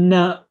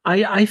 No,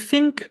 I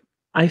think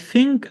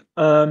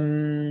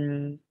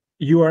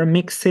you are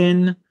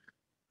mixing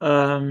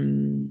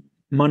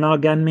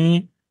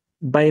monogamy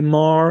by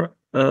more.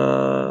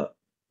 How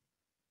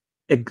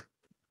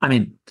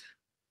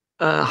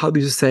do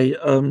you say?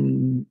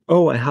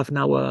 I have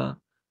now a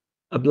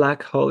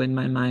black hole in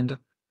my mind.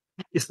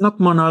 It's not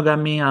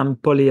monogamy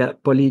and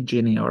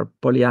polygyny or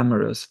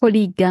polyamorous.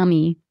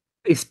 Polygamy.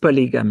 It's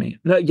polygamy.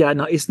 No,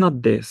 it's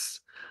not this.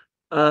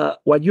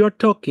 What you're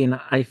talking,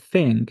 I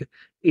think,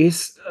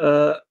 is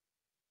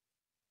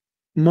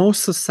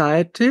most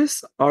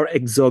societies are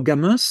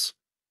exogamous,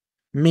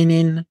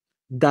 meaning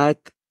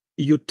that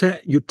you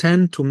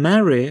tend to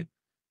marry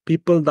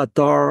people that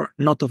are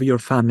not of your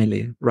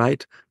family,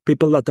 right?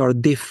 People that are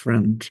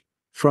different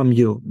from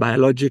you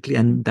biologically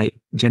and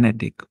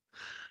genetically.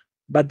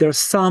 But there's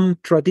some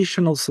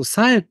traditional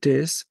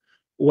societies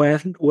where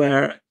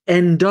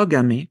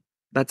endogamy,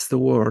 that's the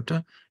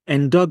word,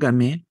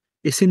 endogamy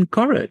is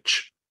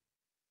encouraged.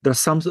 There are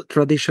some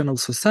traditional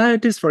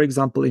societies, for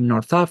example, in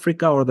North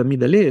Africa or the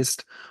Middle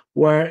East,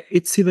 where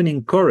it's even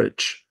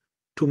encouraged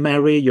to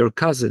marry your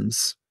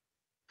cousins.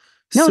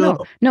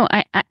 No.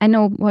 I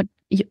know what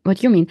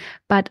you mean,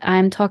 but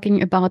I'm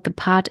talking about the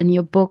part in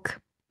your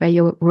book where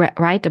you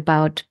write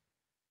about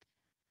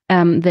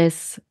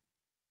this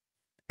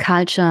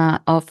culture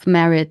of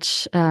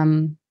marriage,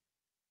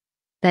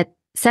 that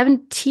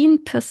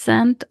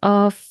 17%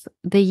 of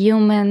the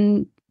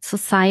human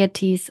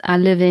societies are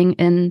living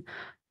in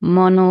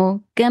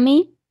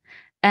monogamy,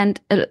 and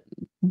a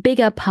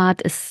bigger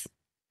part is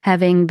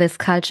having this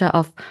culture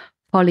of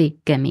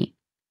polygamy.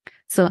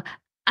 So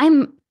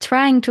I'm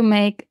trying to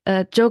make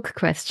a joke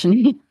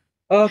question.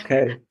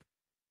 Okay.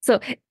 So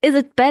is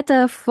it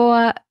better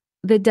for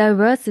the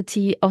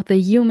diversity of the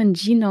human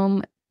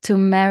genome to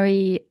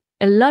marry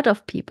a lot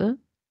of people?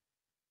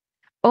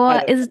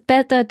 Or is it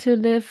better to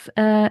live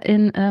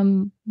in a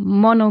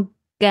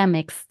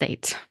monogamic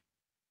state?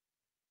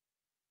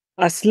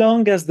 As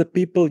long as the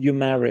people you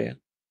marry,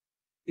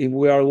 if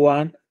we are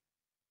one,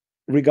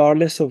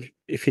 regardless of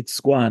if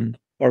it's one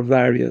or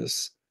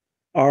various,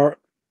 are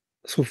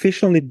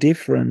sufficiently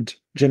different,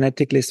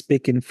 genetically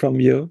speaking, from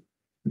you,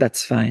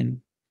 that's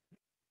fine.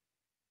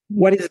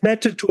 What is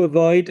better to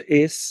avoid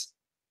is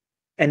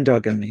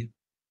endogamy.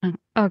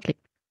 Okay.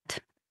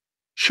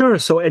 Sure.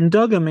 So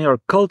endogamy or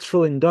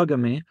cultural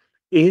endogamy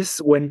is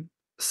when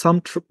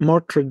some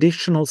more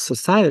traditional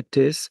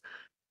societies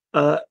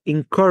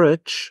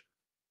encourage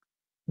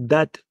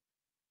that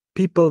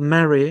people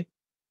marry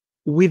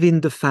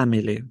within the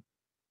family,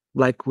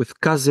 like with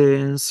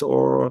cousins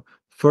or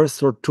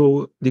first or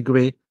two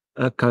degree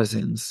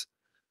cousins.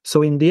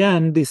 So in the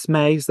end, this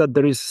makes that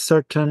there is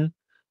certain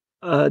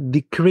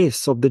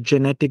decrease of the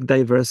genetic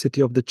diversity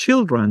of the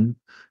children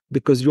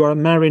because you are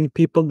marrying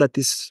people that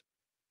is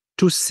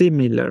too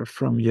similar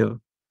from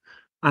you.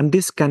 And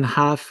this can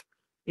have,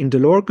 in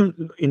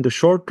the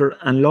shorter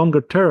and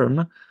longer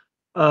term,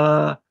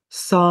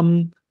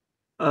 some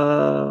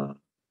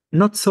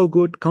not so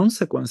good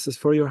consequences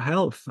for your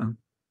health.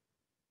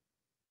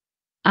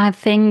 I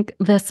think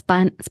the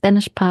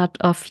Spanish part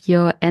of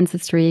your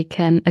ancestry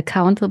can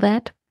account for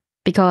that,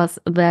 because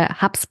the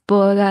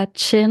Habsburger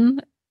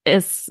chin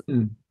is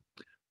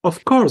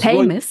of course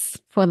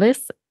famous for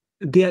this.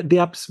 The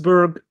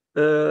Habsburg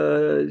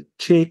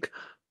chick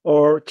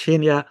or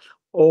chinia,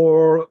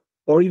 or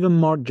even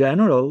more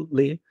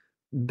generally,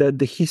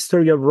 the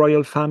history of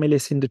royal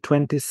families in the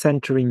 20th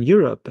century in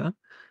Europe.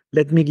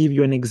 Let me give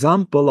you an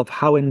example of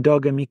how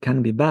endogamy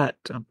can be bad.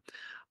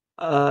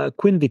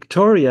 Queen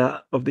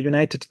Victoria of the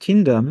United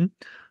Kingdom,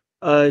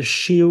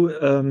 she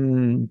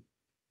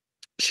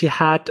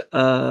had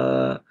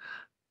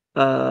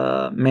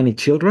many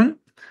children,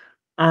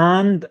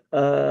 and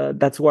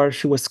that's why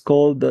she was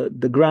called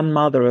the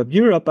grandmother of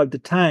Europe at the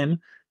time,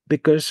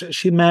 because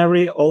she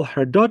married all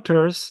her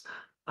daughters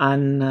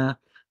and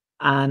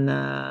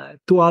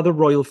two other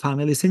royal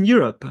families in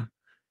Europe,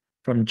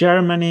 from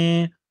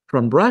Germany,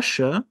 from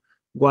Russia.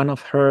 One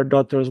of her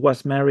daughters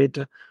was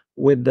married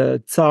with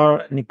the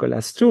Tsar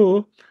Nicholas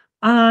II,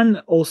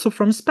 and also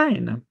from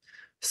Spain.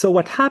 So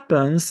what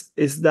happens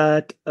is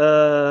that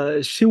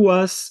she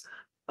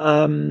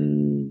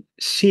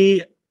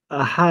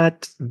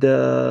had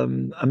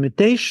a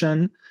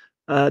mutation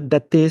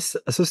that is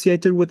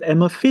associated with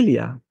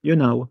hemophilia. You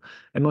know,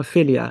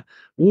 hemophilia.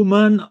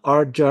 Women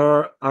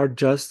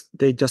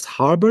they just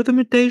harbor the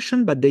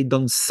mutation, but they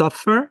don't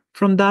suffer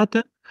from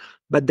that.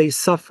 But they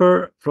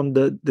suffer from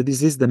the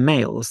disease, the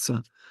males.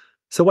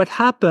 So what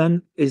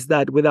happened is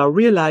that without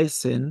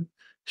realizing,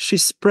 she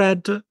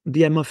spread the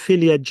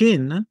hemophilia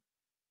gene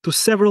to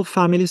several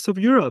families of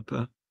Europe.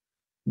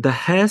 The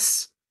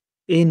Hesse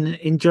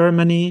in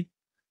Germany,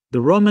 the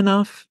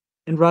Romanov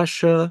in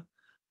Russia,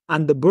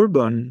 and the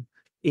Bourbon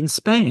in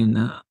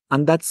Spain.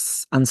 And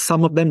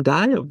some of them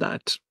die of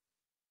that.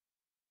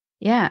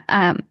 Yeah,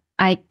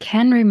 I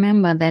can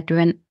remember that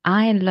when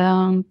I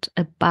learned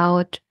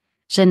about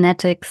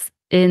genetics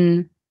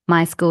in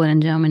my school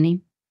in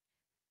Germany,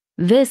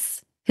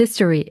 this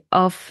history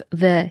of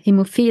the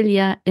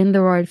hemophilia in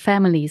the royal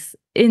families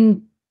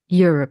in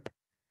Europe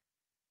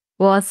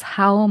was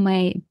how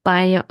my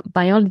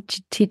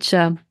biology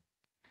teacher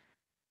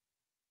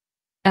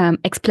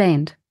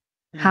explained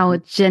how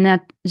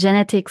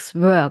genetics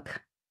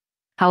work,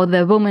 how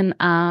the women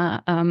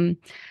are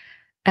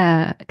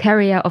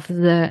carrier of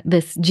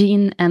this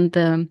gene, and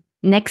the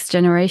next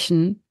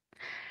generation,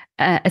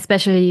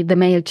 especially the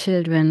male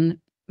children,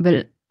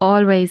 will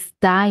always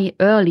die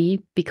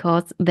early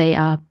because they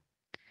are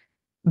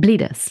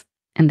bleeders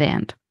in the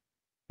end.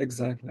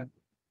 Exactly.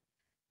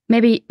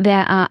 Maybe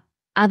there are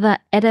other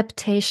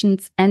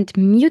adaptations and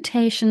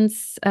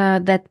mutations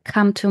that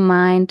come to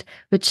mind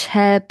which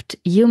helped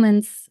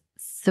humans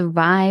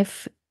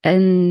survive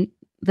in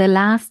the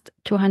last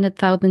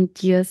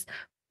 200,000 years,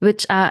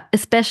 which are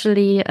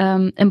especially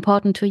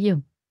important to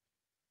you.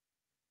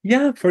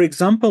 Yeah, for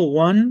example,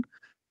 one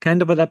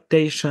kind of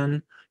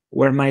adaptation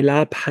where my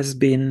lab has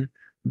been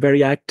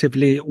very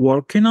actively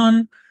working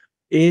on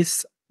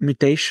is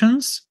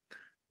mutations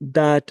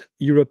that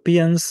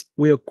Europeans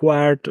we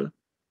acquired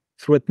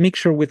through a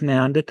mixture with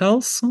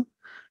Neanderthals.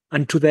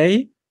 And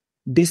today,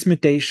 these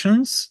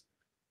mutations,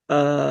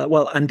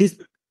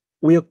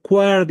 we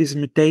acquire these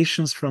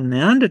mutations from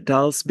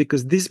Neanderthals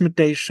because these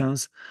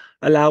mutations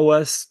allow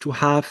us to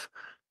have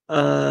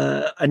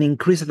an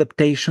increased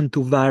adaptation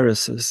to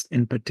viruses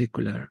in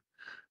particular.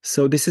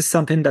 So this is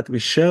something that we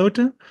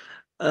showed,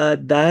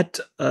 that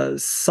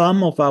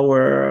some of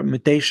our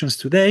mutations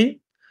today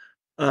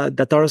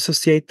that are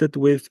associated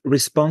with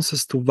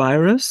responses to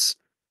virus,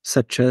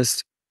 such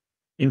as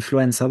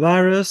influenza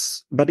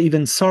virus, but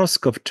even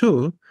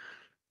SARS-CoV-2,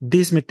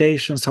 these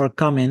mutations are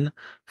coming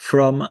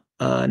from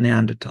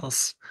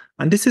Neanderthals.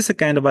 And this is a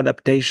kind of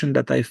adaptation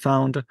that I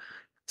found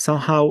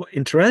somehow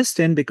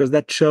interesting, because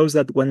that shows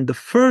that when the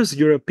first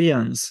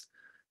Europeans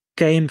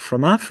came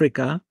from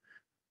Africa,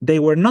 they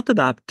were not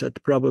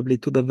adapted probably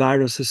to the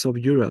viruses of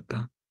Europe.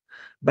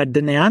 But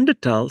the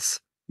Neanderthals,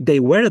 they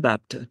were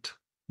adapted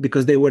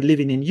because they were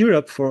living in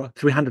Europe for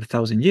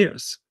 300,000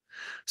 years.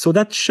 So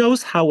that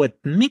shows how a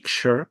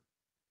mixture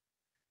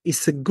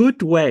is a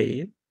good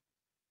way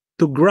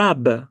to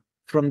grab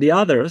from the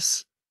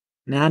others,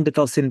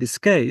 Neanderthals in this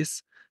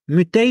case,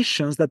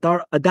 mutations that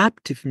are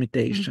adaptive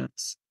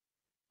mutations.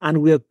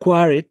 And we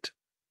acquire it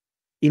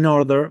in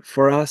order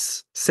for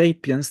us,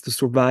 sapiens, to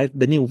survive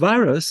the new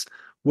virus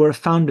we're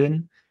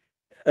founding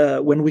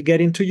when we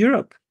get into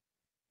Europe.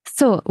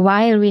 So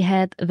while we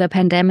had the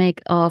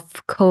pandemic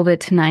of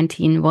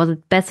COVID-19, was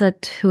it better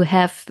to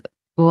have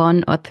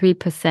 1 or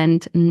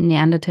 3%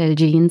 Neanderthal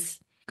genes,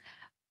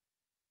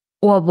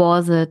 or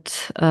was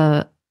it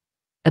a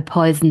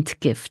poisoned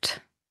gift?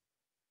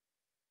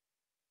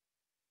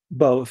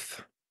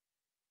 Both.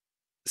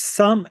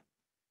 Some,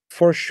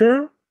 for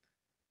sure,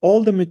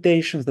 all the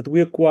mutations that we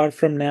acquired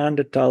from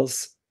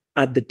Neanderthals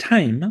at the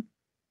time,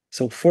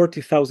 so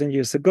 40,000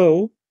 years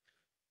ago,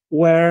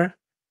 were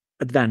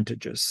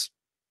advantages.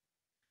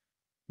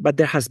 But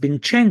there has been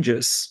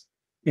changes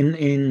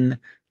in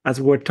as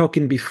we were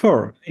talking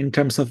before, in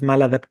terms of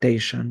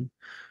maladaptation.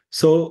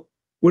 So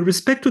with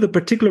respect to the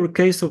particular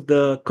case of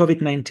the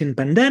COVID-19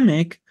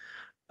 pandemic,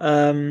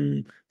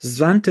 Svante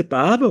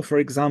Paavo, for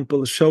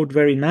example, showed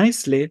very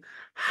nicely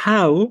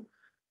how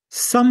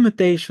some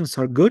mutations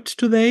are good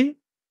today.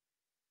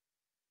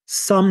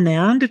 Some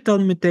Neanderthal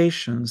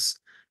mutations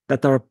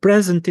that are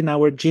present in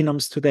our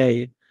genomes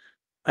today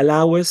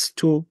allow us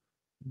to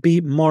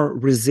be more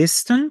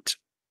resistant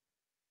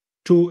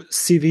to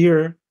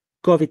severe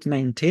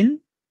COVID-19.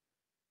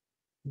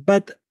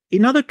 But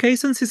in other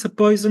cases, it's a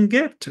poison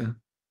gift,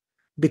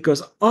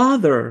 because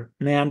other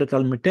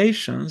Neanderthal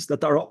mutations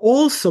that are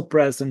also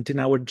present in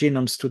our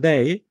genomes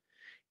today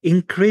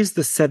increase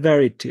the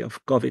severity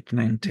of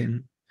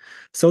COVID-19.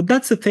 So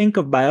that's the thing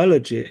of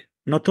biology.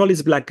 Not all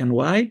is black and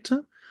white,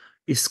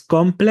 it's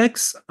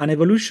complex, and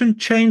evolution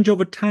change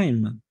over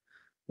time.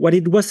 What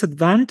it was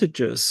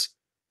advantageous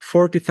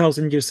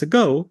 40,000 years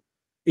ago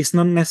is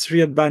not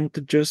necessarily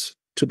advantageous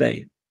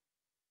today.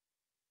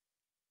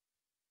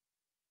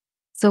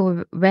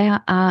 So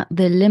where are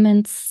the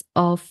limits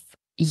of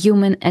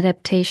human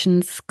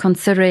adaptations,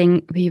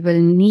 considering we will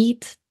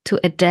need to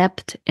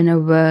adapt in a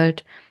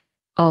world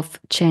of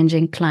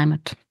changing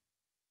climate?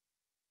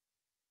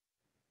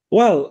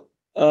 Well,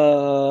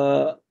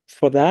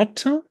 for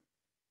that,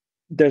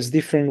 there's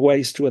different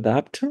ways to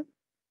adapt.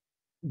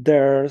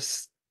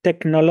 There's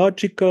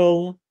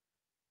technological,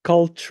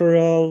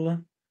 cultural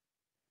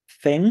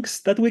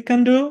things that we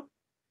can do,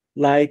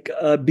 like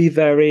be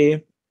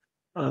very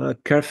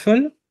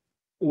careful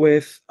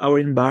with our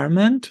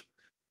environment,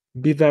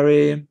 be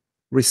very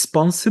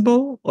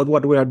responsible of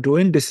what we are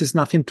doing. This is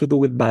nothing to do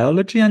with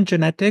biology and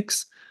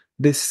genetics.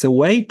 This is a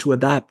way to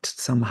adapt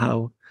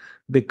somehow,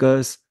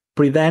 because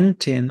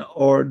preventing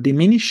or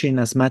diminishing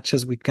as much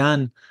as we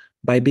can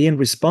by being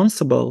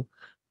responsible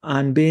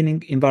and being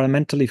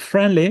environmentally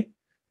friendly,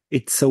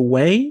 it's a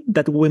way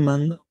that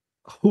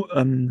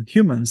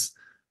humans,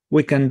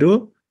 we can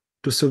do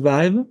to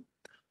survive.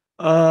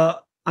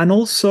 And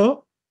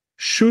also,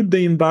 should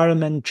the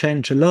environment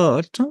change a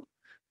lot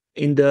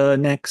in the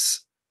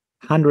next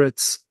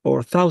hundreds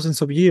or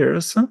thousands of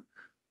years,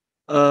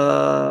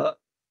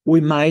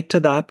 we might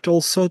adapt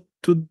also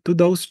to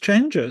those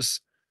changes.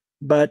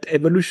 But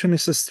evolution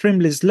is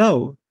extremely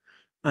slow,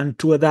 and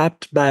to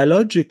adapt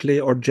biologically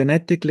or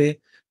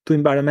genetically to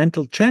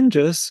environmental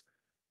changes,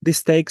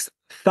 this takes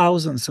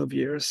thousands of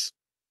years.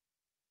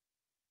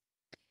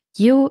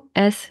 You,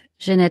 as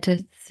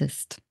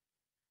geneticist,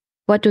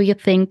 what do you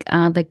think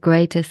are the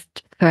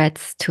greatest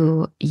threats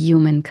to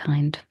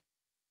humankind?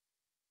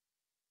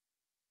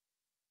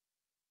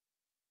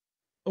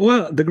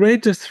 Well, the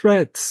greatest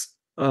threats,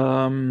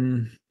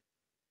 that's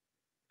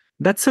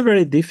a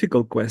very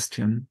difficult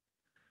question.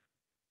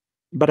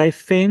 But I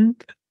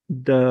think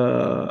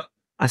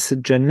as a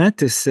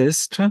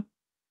geneticist,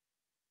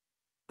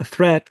 a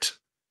threat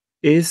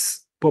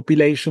is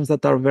populations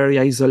that are very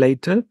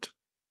isolated,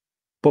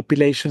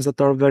 populations that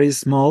are very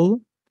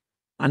small,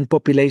 and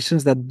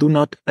populations that do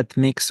not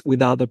admix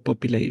with other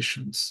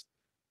populations.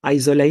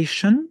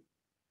 Isolation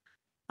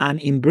and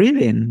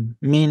inbreeding,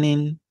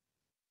 meaning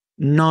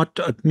not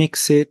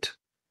mixed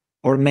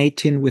or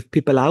mating with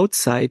people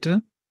outside,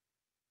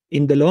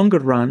 in the longer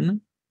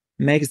run,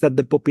 makes that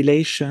the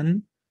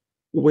population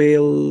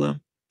will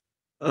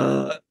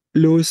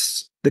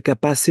lose the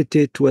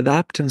capacity to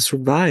adapt and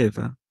survive.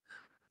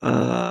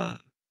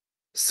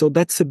 So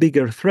that's a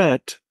bigger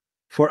threat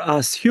for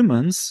us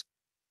humans,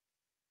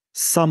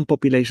 some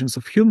populations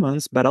of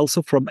humans, but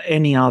also from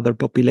any other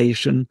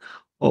population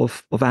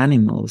of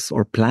animals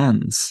or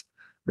plants,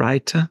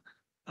 right?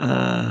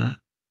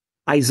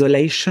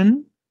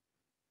 Isolation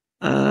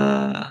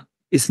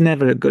is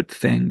never a good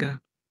thing.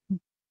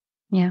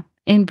 Yeah,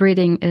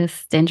 inbreeding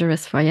is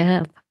dangerous for your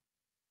health.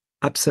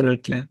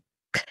 Absolutely.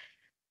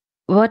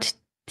 What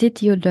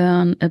did you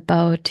learn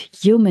about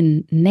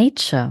human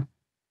nature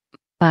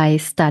by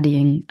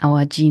studying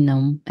our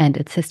genome and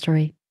its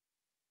history?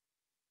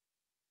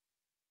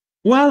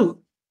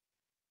 Well,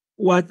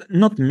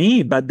 not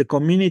me, but the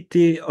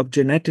community of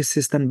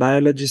geneticists and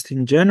biologists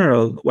in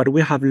general, what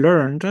we have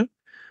learned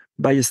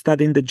by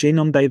studying the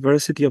genome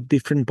diversity of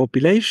different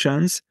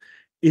populations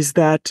is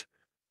that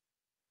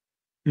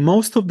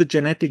most of the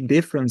genetic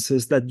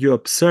differences that you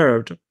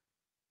observed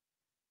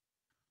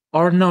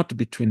are not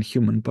between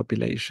human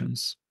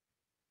populations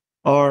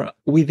or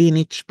within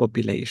each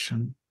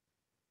population,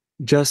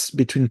 just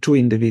between two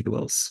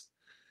individuals.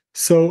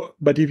 So,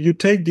 but if you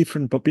take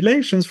different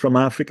populations from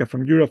Africa,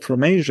 from Europe,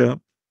 from Asia,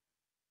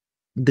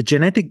 the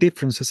genetic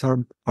differences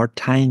are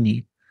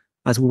tiny,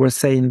 as we were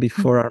saying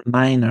before, are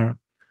minor,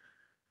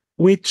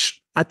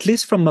 which, at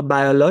least from a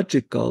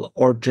biological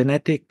or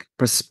genetic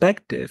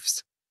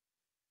perspectives,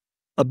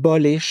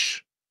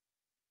 abolish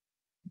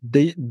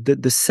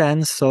the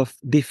sense of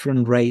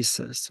different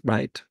races,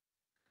 right?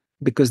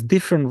 Because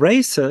different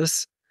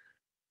races,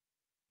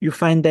 you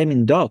find them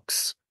in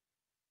dogs.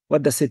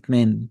 What does it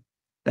mean?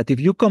 That if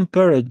you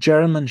compare a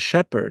German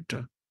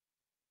Shepherd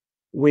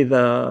with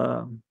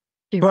a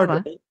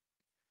Chihuahua.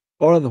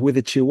 or with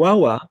a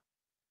Chihuahua,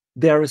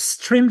 they are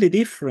extremely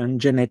different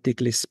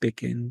genetically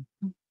speaking.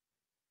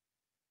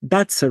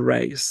 That's a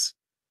race.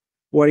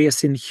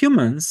 Whereas in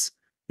humans,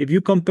 if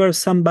you compare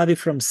somebody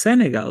from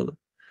Senegal,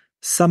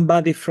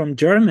 somebody from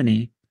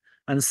Germany,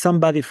 and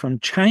somebody from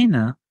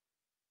China,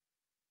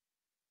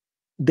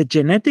 the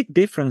genetic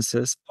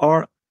differences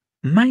are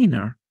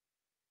minor.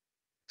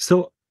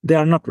 So they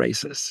are not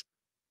races.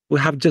 We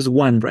have just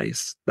one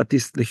race, that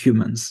is the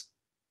humans.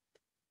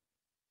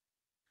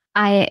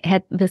 I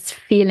had this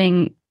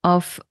feeling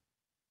of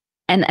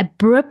an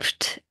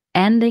abrupt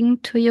ending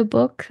to your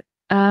book.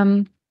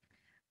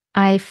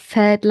 I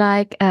felt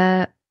like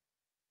there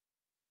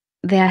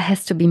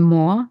has to be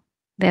more.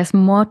 There's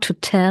more to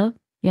tell.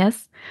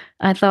 Yes,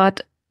 I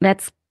thought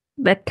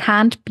that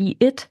can't be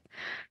it.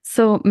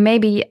 So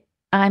maybe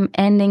I'm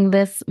ending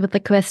this with the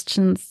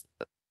questions: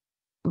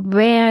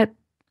 where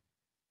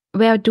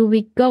do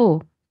we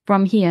go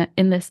from here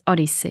in this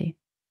Odyssey?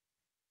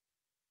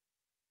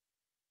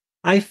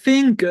 I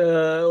think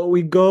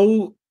we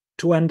go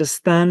to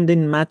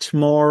understanding much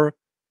more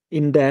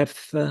in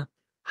depth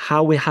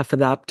how we have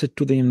adapted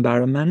to the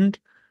environment,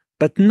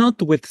 but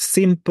not with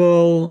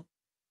simple,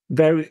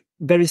 very,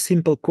 very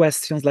simple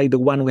questions like the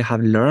one we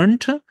have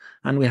learned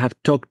and we have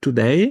talked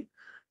today,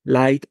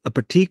 like a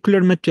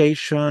particular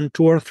mutation,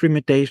 2 or 3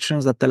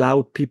 mutations that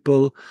allow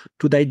people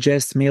to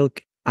digest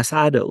milk as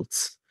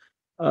adults.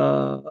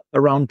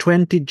 Around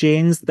 20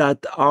 genes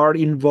that are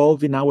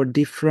involved in our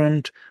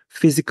different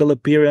physical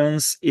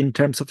appearance in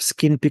terms of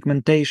skin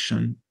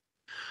pigmentation.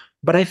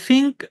 But I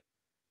think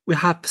we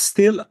have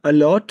still a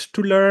lot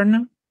to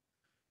learn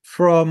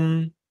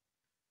from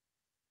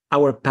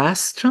our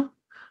past,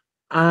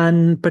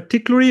 and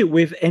particularly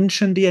with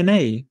ancient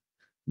DNA,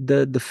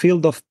 the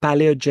field of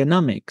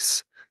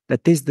paleogenomics,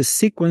 that is the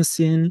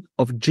sequencing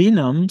of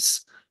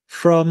genomes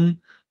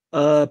from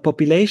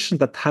populations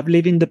that have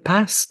lived in the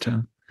past.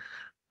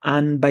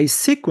 And by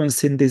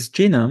sequencing these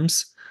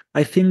genomes,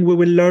 I think we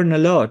will learn a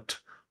lot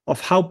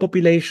of how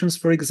populations,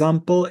 for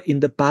example,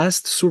 in the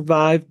past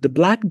survived the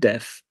Black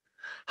Death,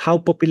 how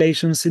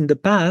populations in the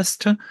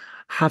past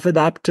have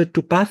adapted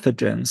to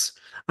pathogens.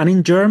 And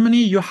in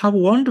Germany, you have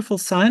wonderful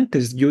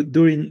scientists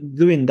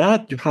doing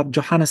that. You have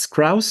Johannes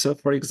Krause,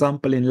 for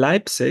example, in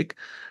Leipzig,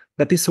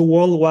 that is a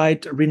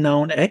worldwide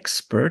renowned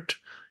expert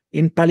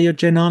in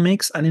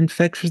paleogenomics and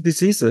infectious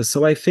diseases.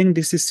 So I think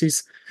this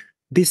is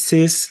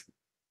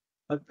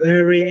a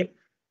very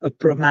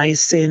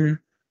promising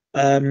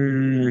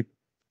area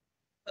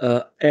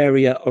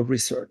of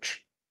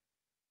research.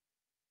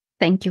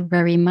 Thank you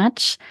very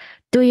much.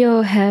 Do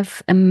you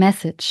have a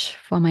message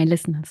for my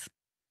listeners?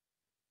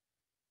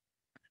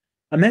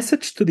 A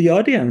message to the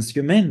audience,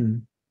 you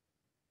mean?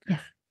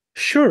 Yes.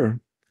 Sure.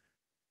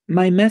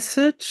 My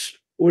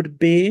message would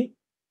be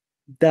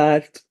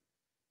that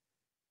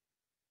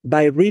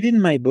by reading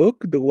my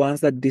book, the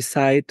ones that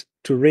decide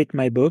to read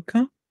my book,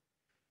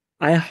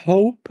 I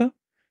hope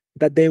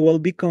that they will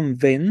be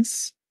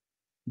convinced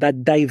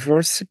that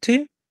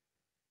diversity,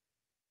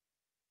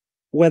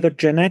 whether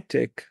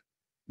genetic,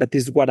 that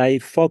is what I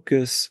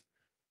focus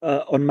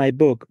on my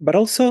book, but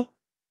also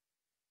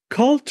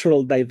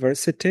cultural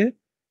diversity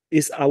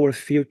is our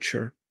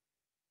future.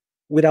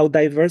 Without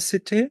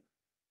diversity,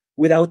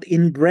 without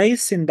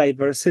embracing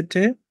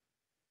diversity,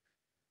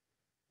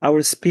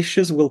 our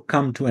species will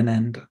come to an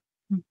end.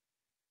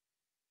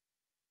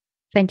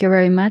 Thank you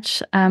very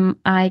much.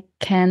 I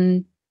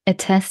can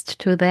attest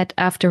to that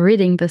after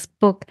reading this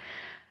book,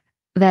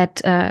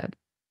 that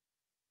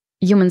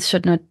humans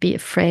should not be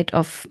afraid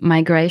of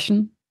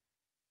migration,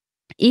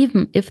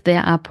 even if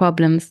there are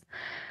problems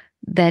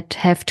that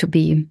have to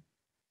be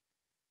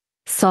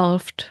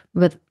solved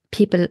with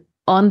people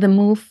on the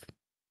move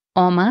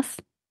en masse.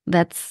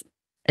 That's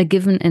a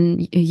given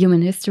in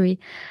human history.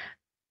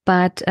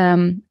 But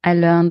I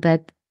learned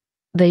that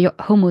the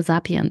Homo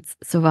sapiens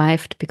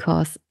survived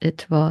because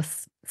it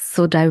was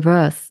so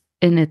diverse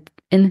in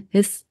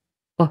his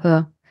or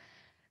her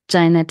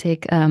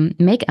genetic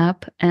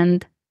makeup,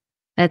 and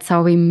that's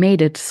how we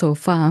made it so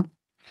far.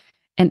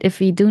 And if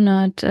we do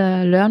not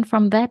learn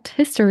from that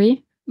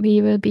history,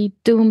 we will be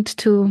doomed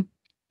to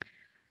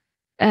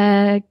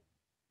the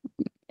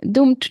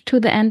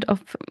end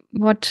of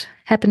what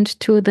happened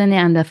to the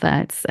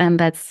Neanderthals, and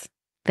that's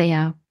they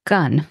are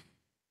gone.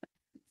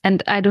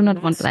 And I do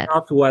not want that. That's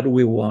not what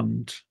we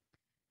want.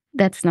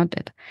 That's not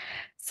it.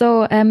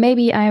 So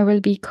maybe I will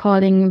be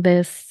calling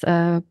this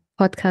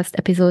podcast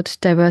episode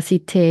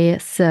Diversité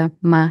c'est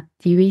ma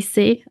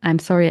divisée. I'm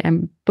sorry, I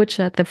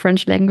butchered the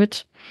French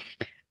language,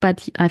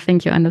 but I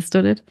think you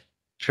understood it.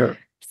 Sure.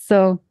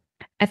 So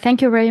I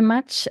thank you very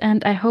much,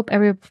 and I hope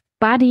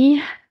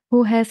everybody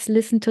who has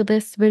listened to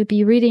this will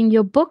be reading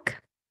your book.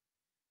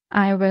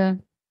 I will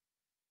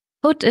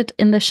put it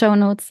in the show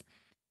notes.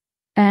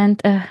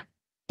 And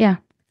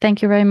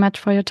thank you very much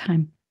for your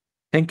time.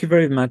 Thank you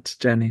very much,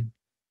 Jenny.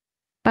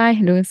 Bye,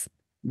 Lluis.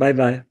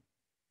 Bye-bye.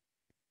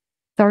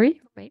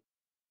 Sorry? Wait.